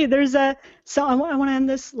 Hey, there's so I want to end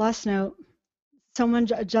this last note. Someone,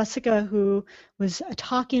 Jessica, who was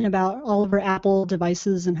talking about all of her Apple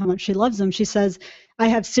devices and how much she loves them, she says, I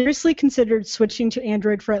have seriously considered switching to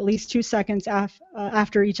Android for at least 2 seconds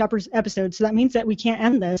after each episode. So that means that we can't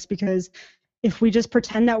end this, because if we just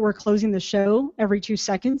pretend that we're closing the show every 2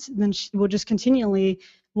 seconds, then she will just continually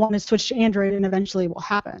want to switch to Android, and eventually it will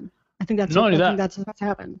happen. I think that's what's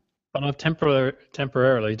happened. But I've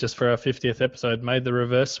temporarily, just for our 50th episode, made the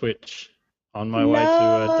reverse switch on my way to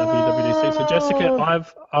WWDC. So Jessica,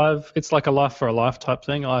 I've it's like a life for a life type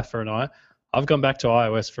thing, eye for an eye. I've gone back to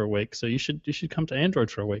iOS for a week, so you should come to Android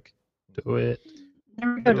for a week. Do it.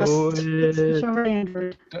 Don't you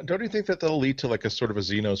think that that'll lead to like a sort of a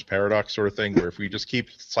Zeno's paradox sort of thing, where if we just keep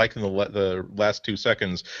cycling the last 2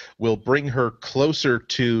 seconds, we'll bring her closer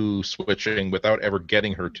to switching without ever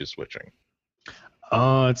getting her to switching?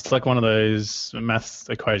 Oh, it's like one of those maths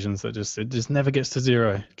equations that just never gets to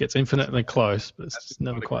zero. It gets infinitely close, but it's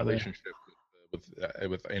never quite there. Relationship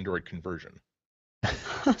with Android conversion.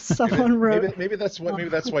 Someone wrote. Maybe that's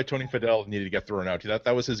why Tony Fadell needed to get thrown out.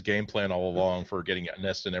 That was his game plan all along for getting a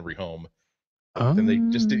Nest in every home. And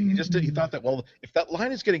he thought that, well, if that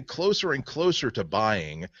line is getting closer and closer to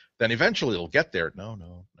buying, then eventually it'll get there.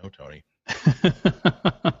 No, Tony.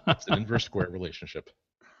 It's an inverse square relationship.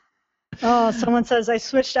 Oh, someone says I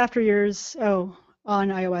switched after yours. Oh, on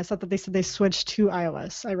iOS. I thought they said they switched to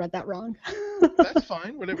iOS. I read that wrong. That's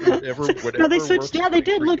fine. Whatever. No, they switched. Yeah, they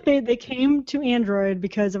did. Look, they came to Android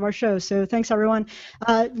because of our show. So thanks, everyone.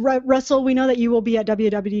 Russell, we know that you will be at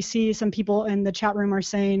WWDC. Some people in the chat room are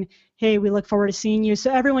saying, hey, we look forward to seeing you.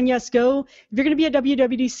 So everyone, yes, go. If you're going to be at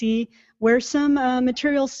WWDC, wear some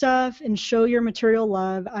material stuff and show your material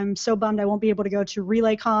love. I'm so bummed I won't be able to go to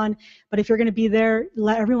RelayCon, but if you're going to be there,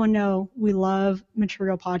 let everyone know we love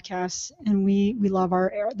material podcasts, and we love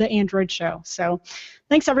the Android show. So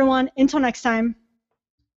thanks, everyone. Until next time.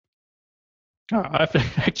 Oh, I have to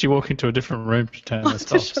actually walk into a different room to turn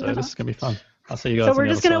this off, so this is going to be fun. I'll see you guys. So we're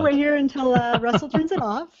just going to wait here until Russell turns it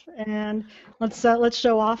off, and let's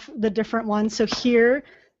show off the different ones. So here,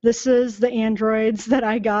 this is the Androids that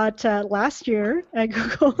I got last year at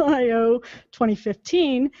Google I/O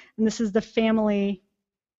 2015, and this is the family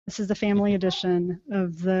edition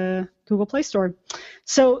of the Google Play Store.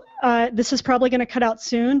 So this is probably going to cut out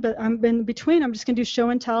soon, but I'm just going to do show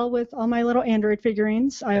and tell with all my little Android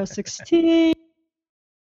figurines, iOS 16.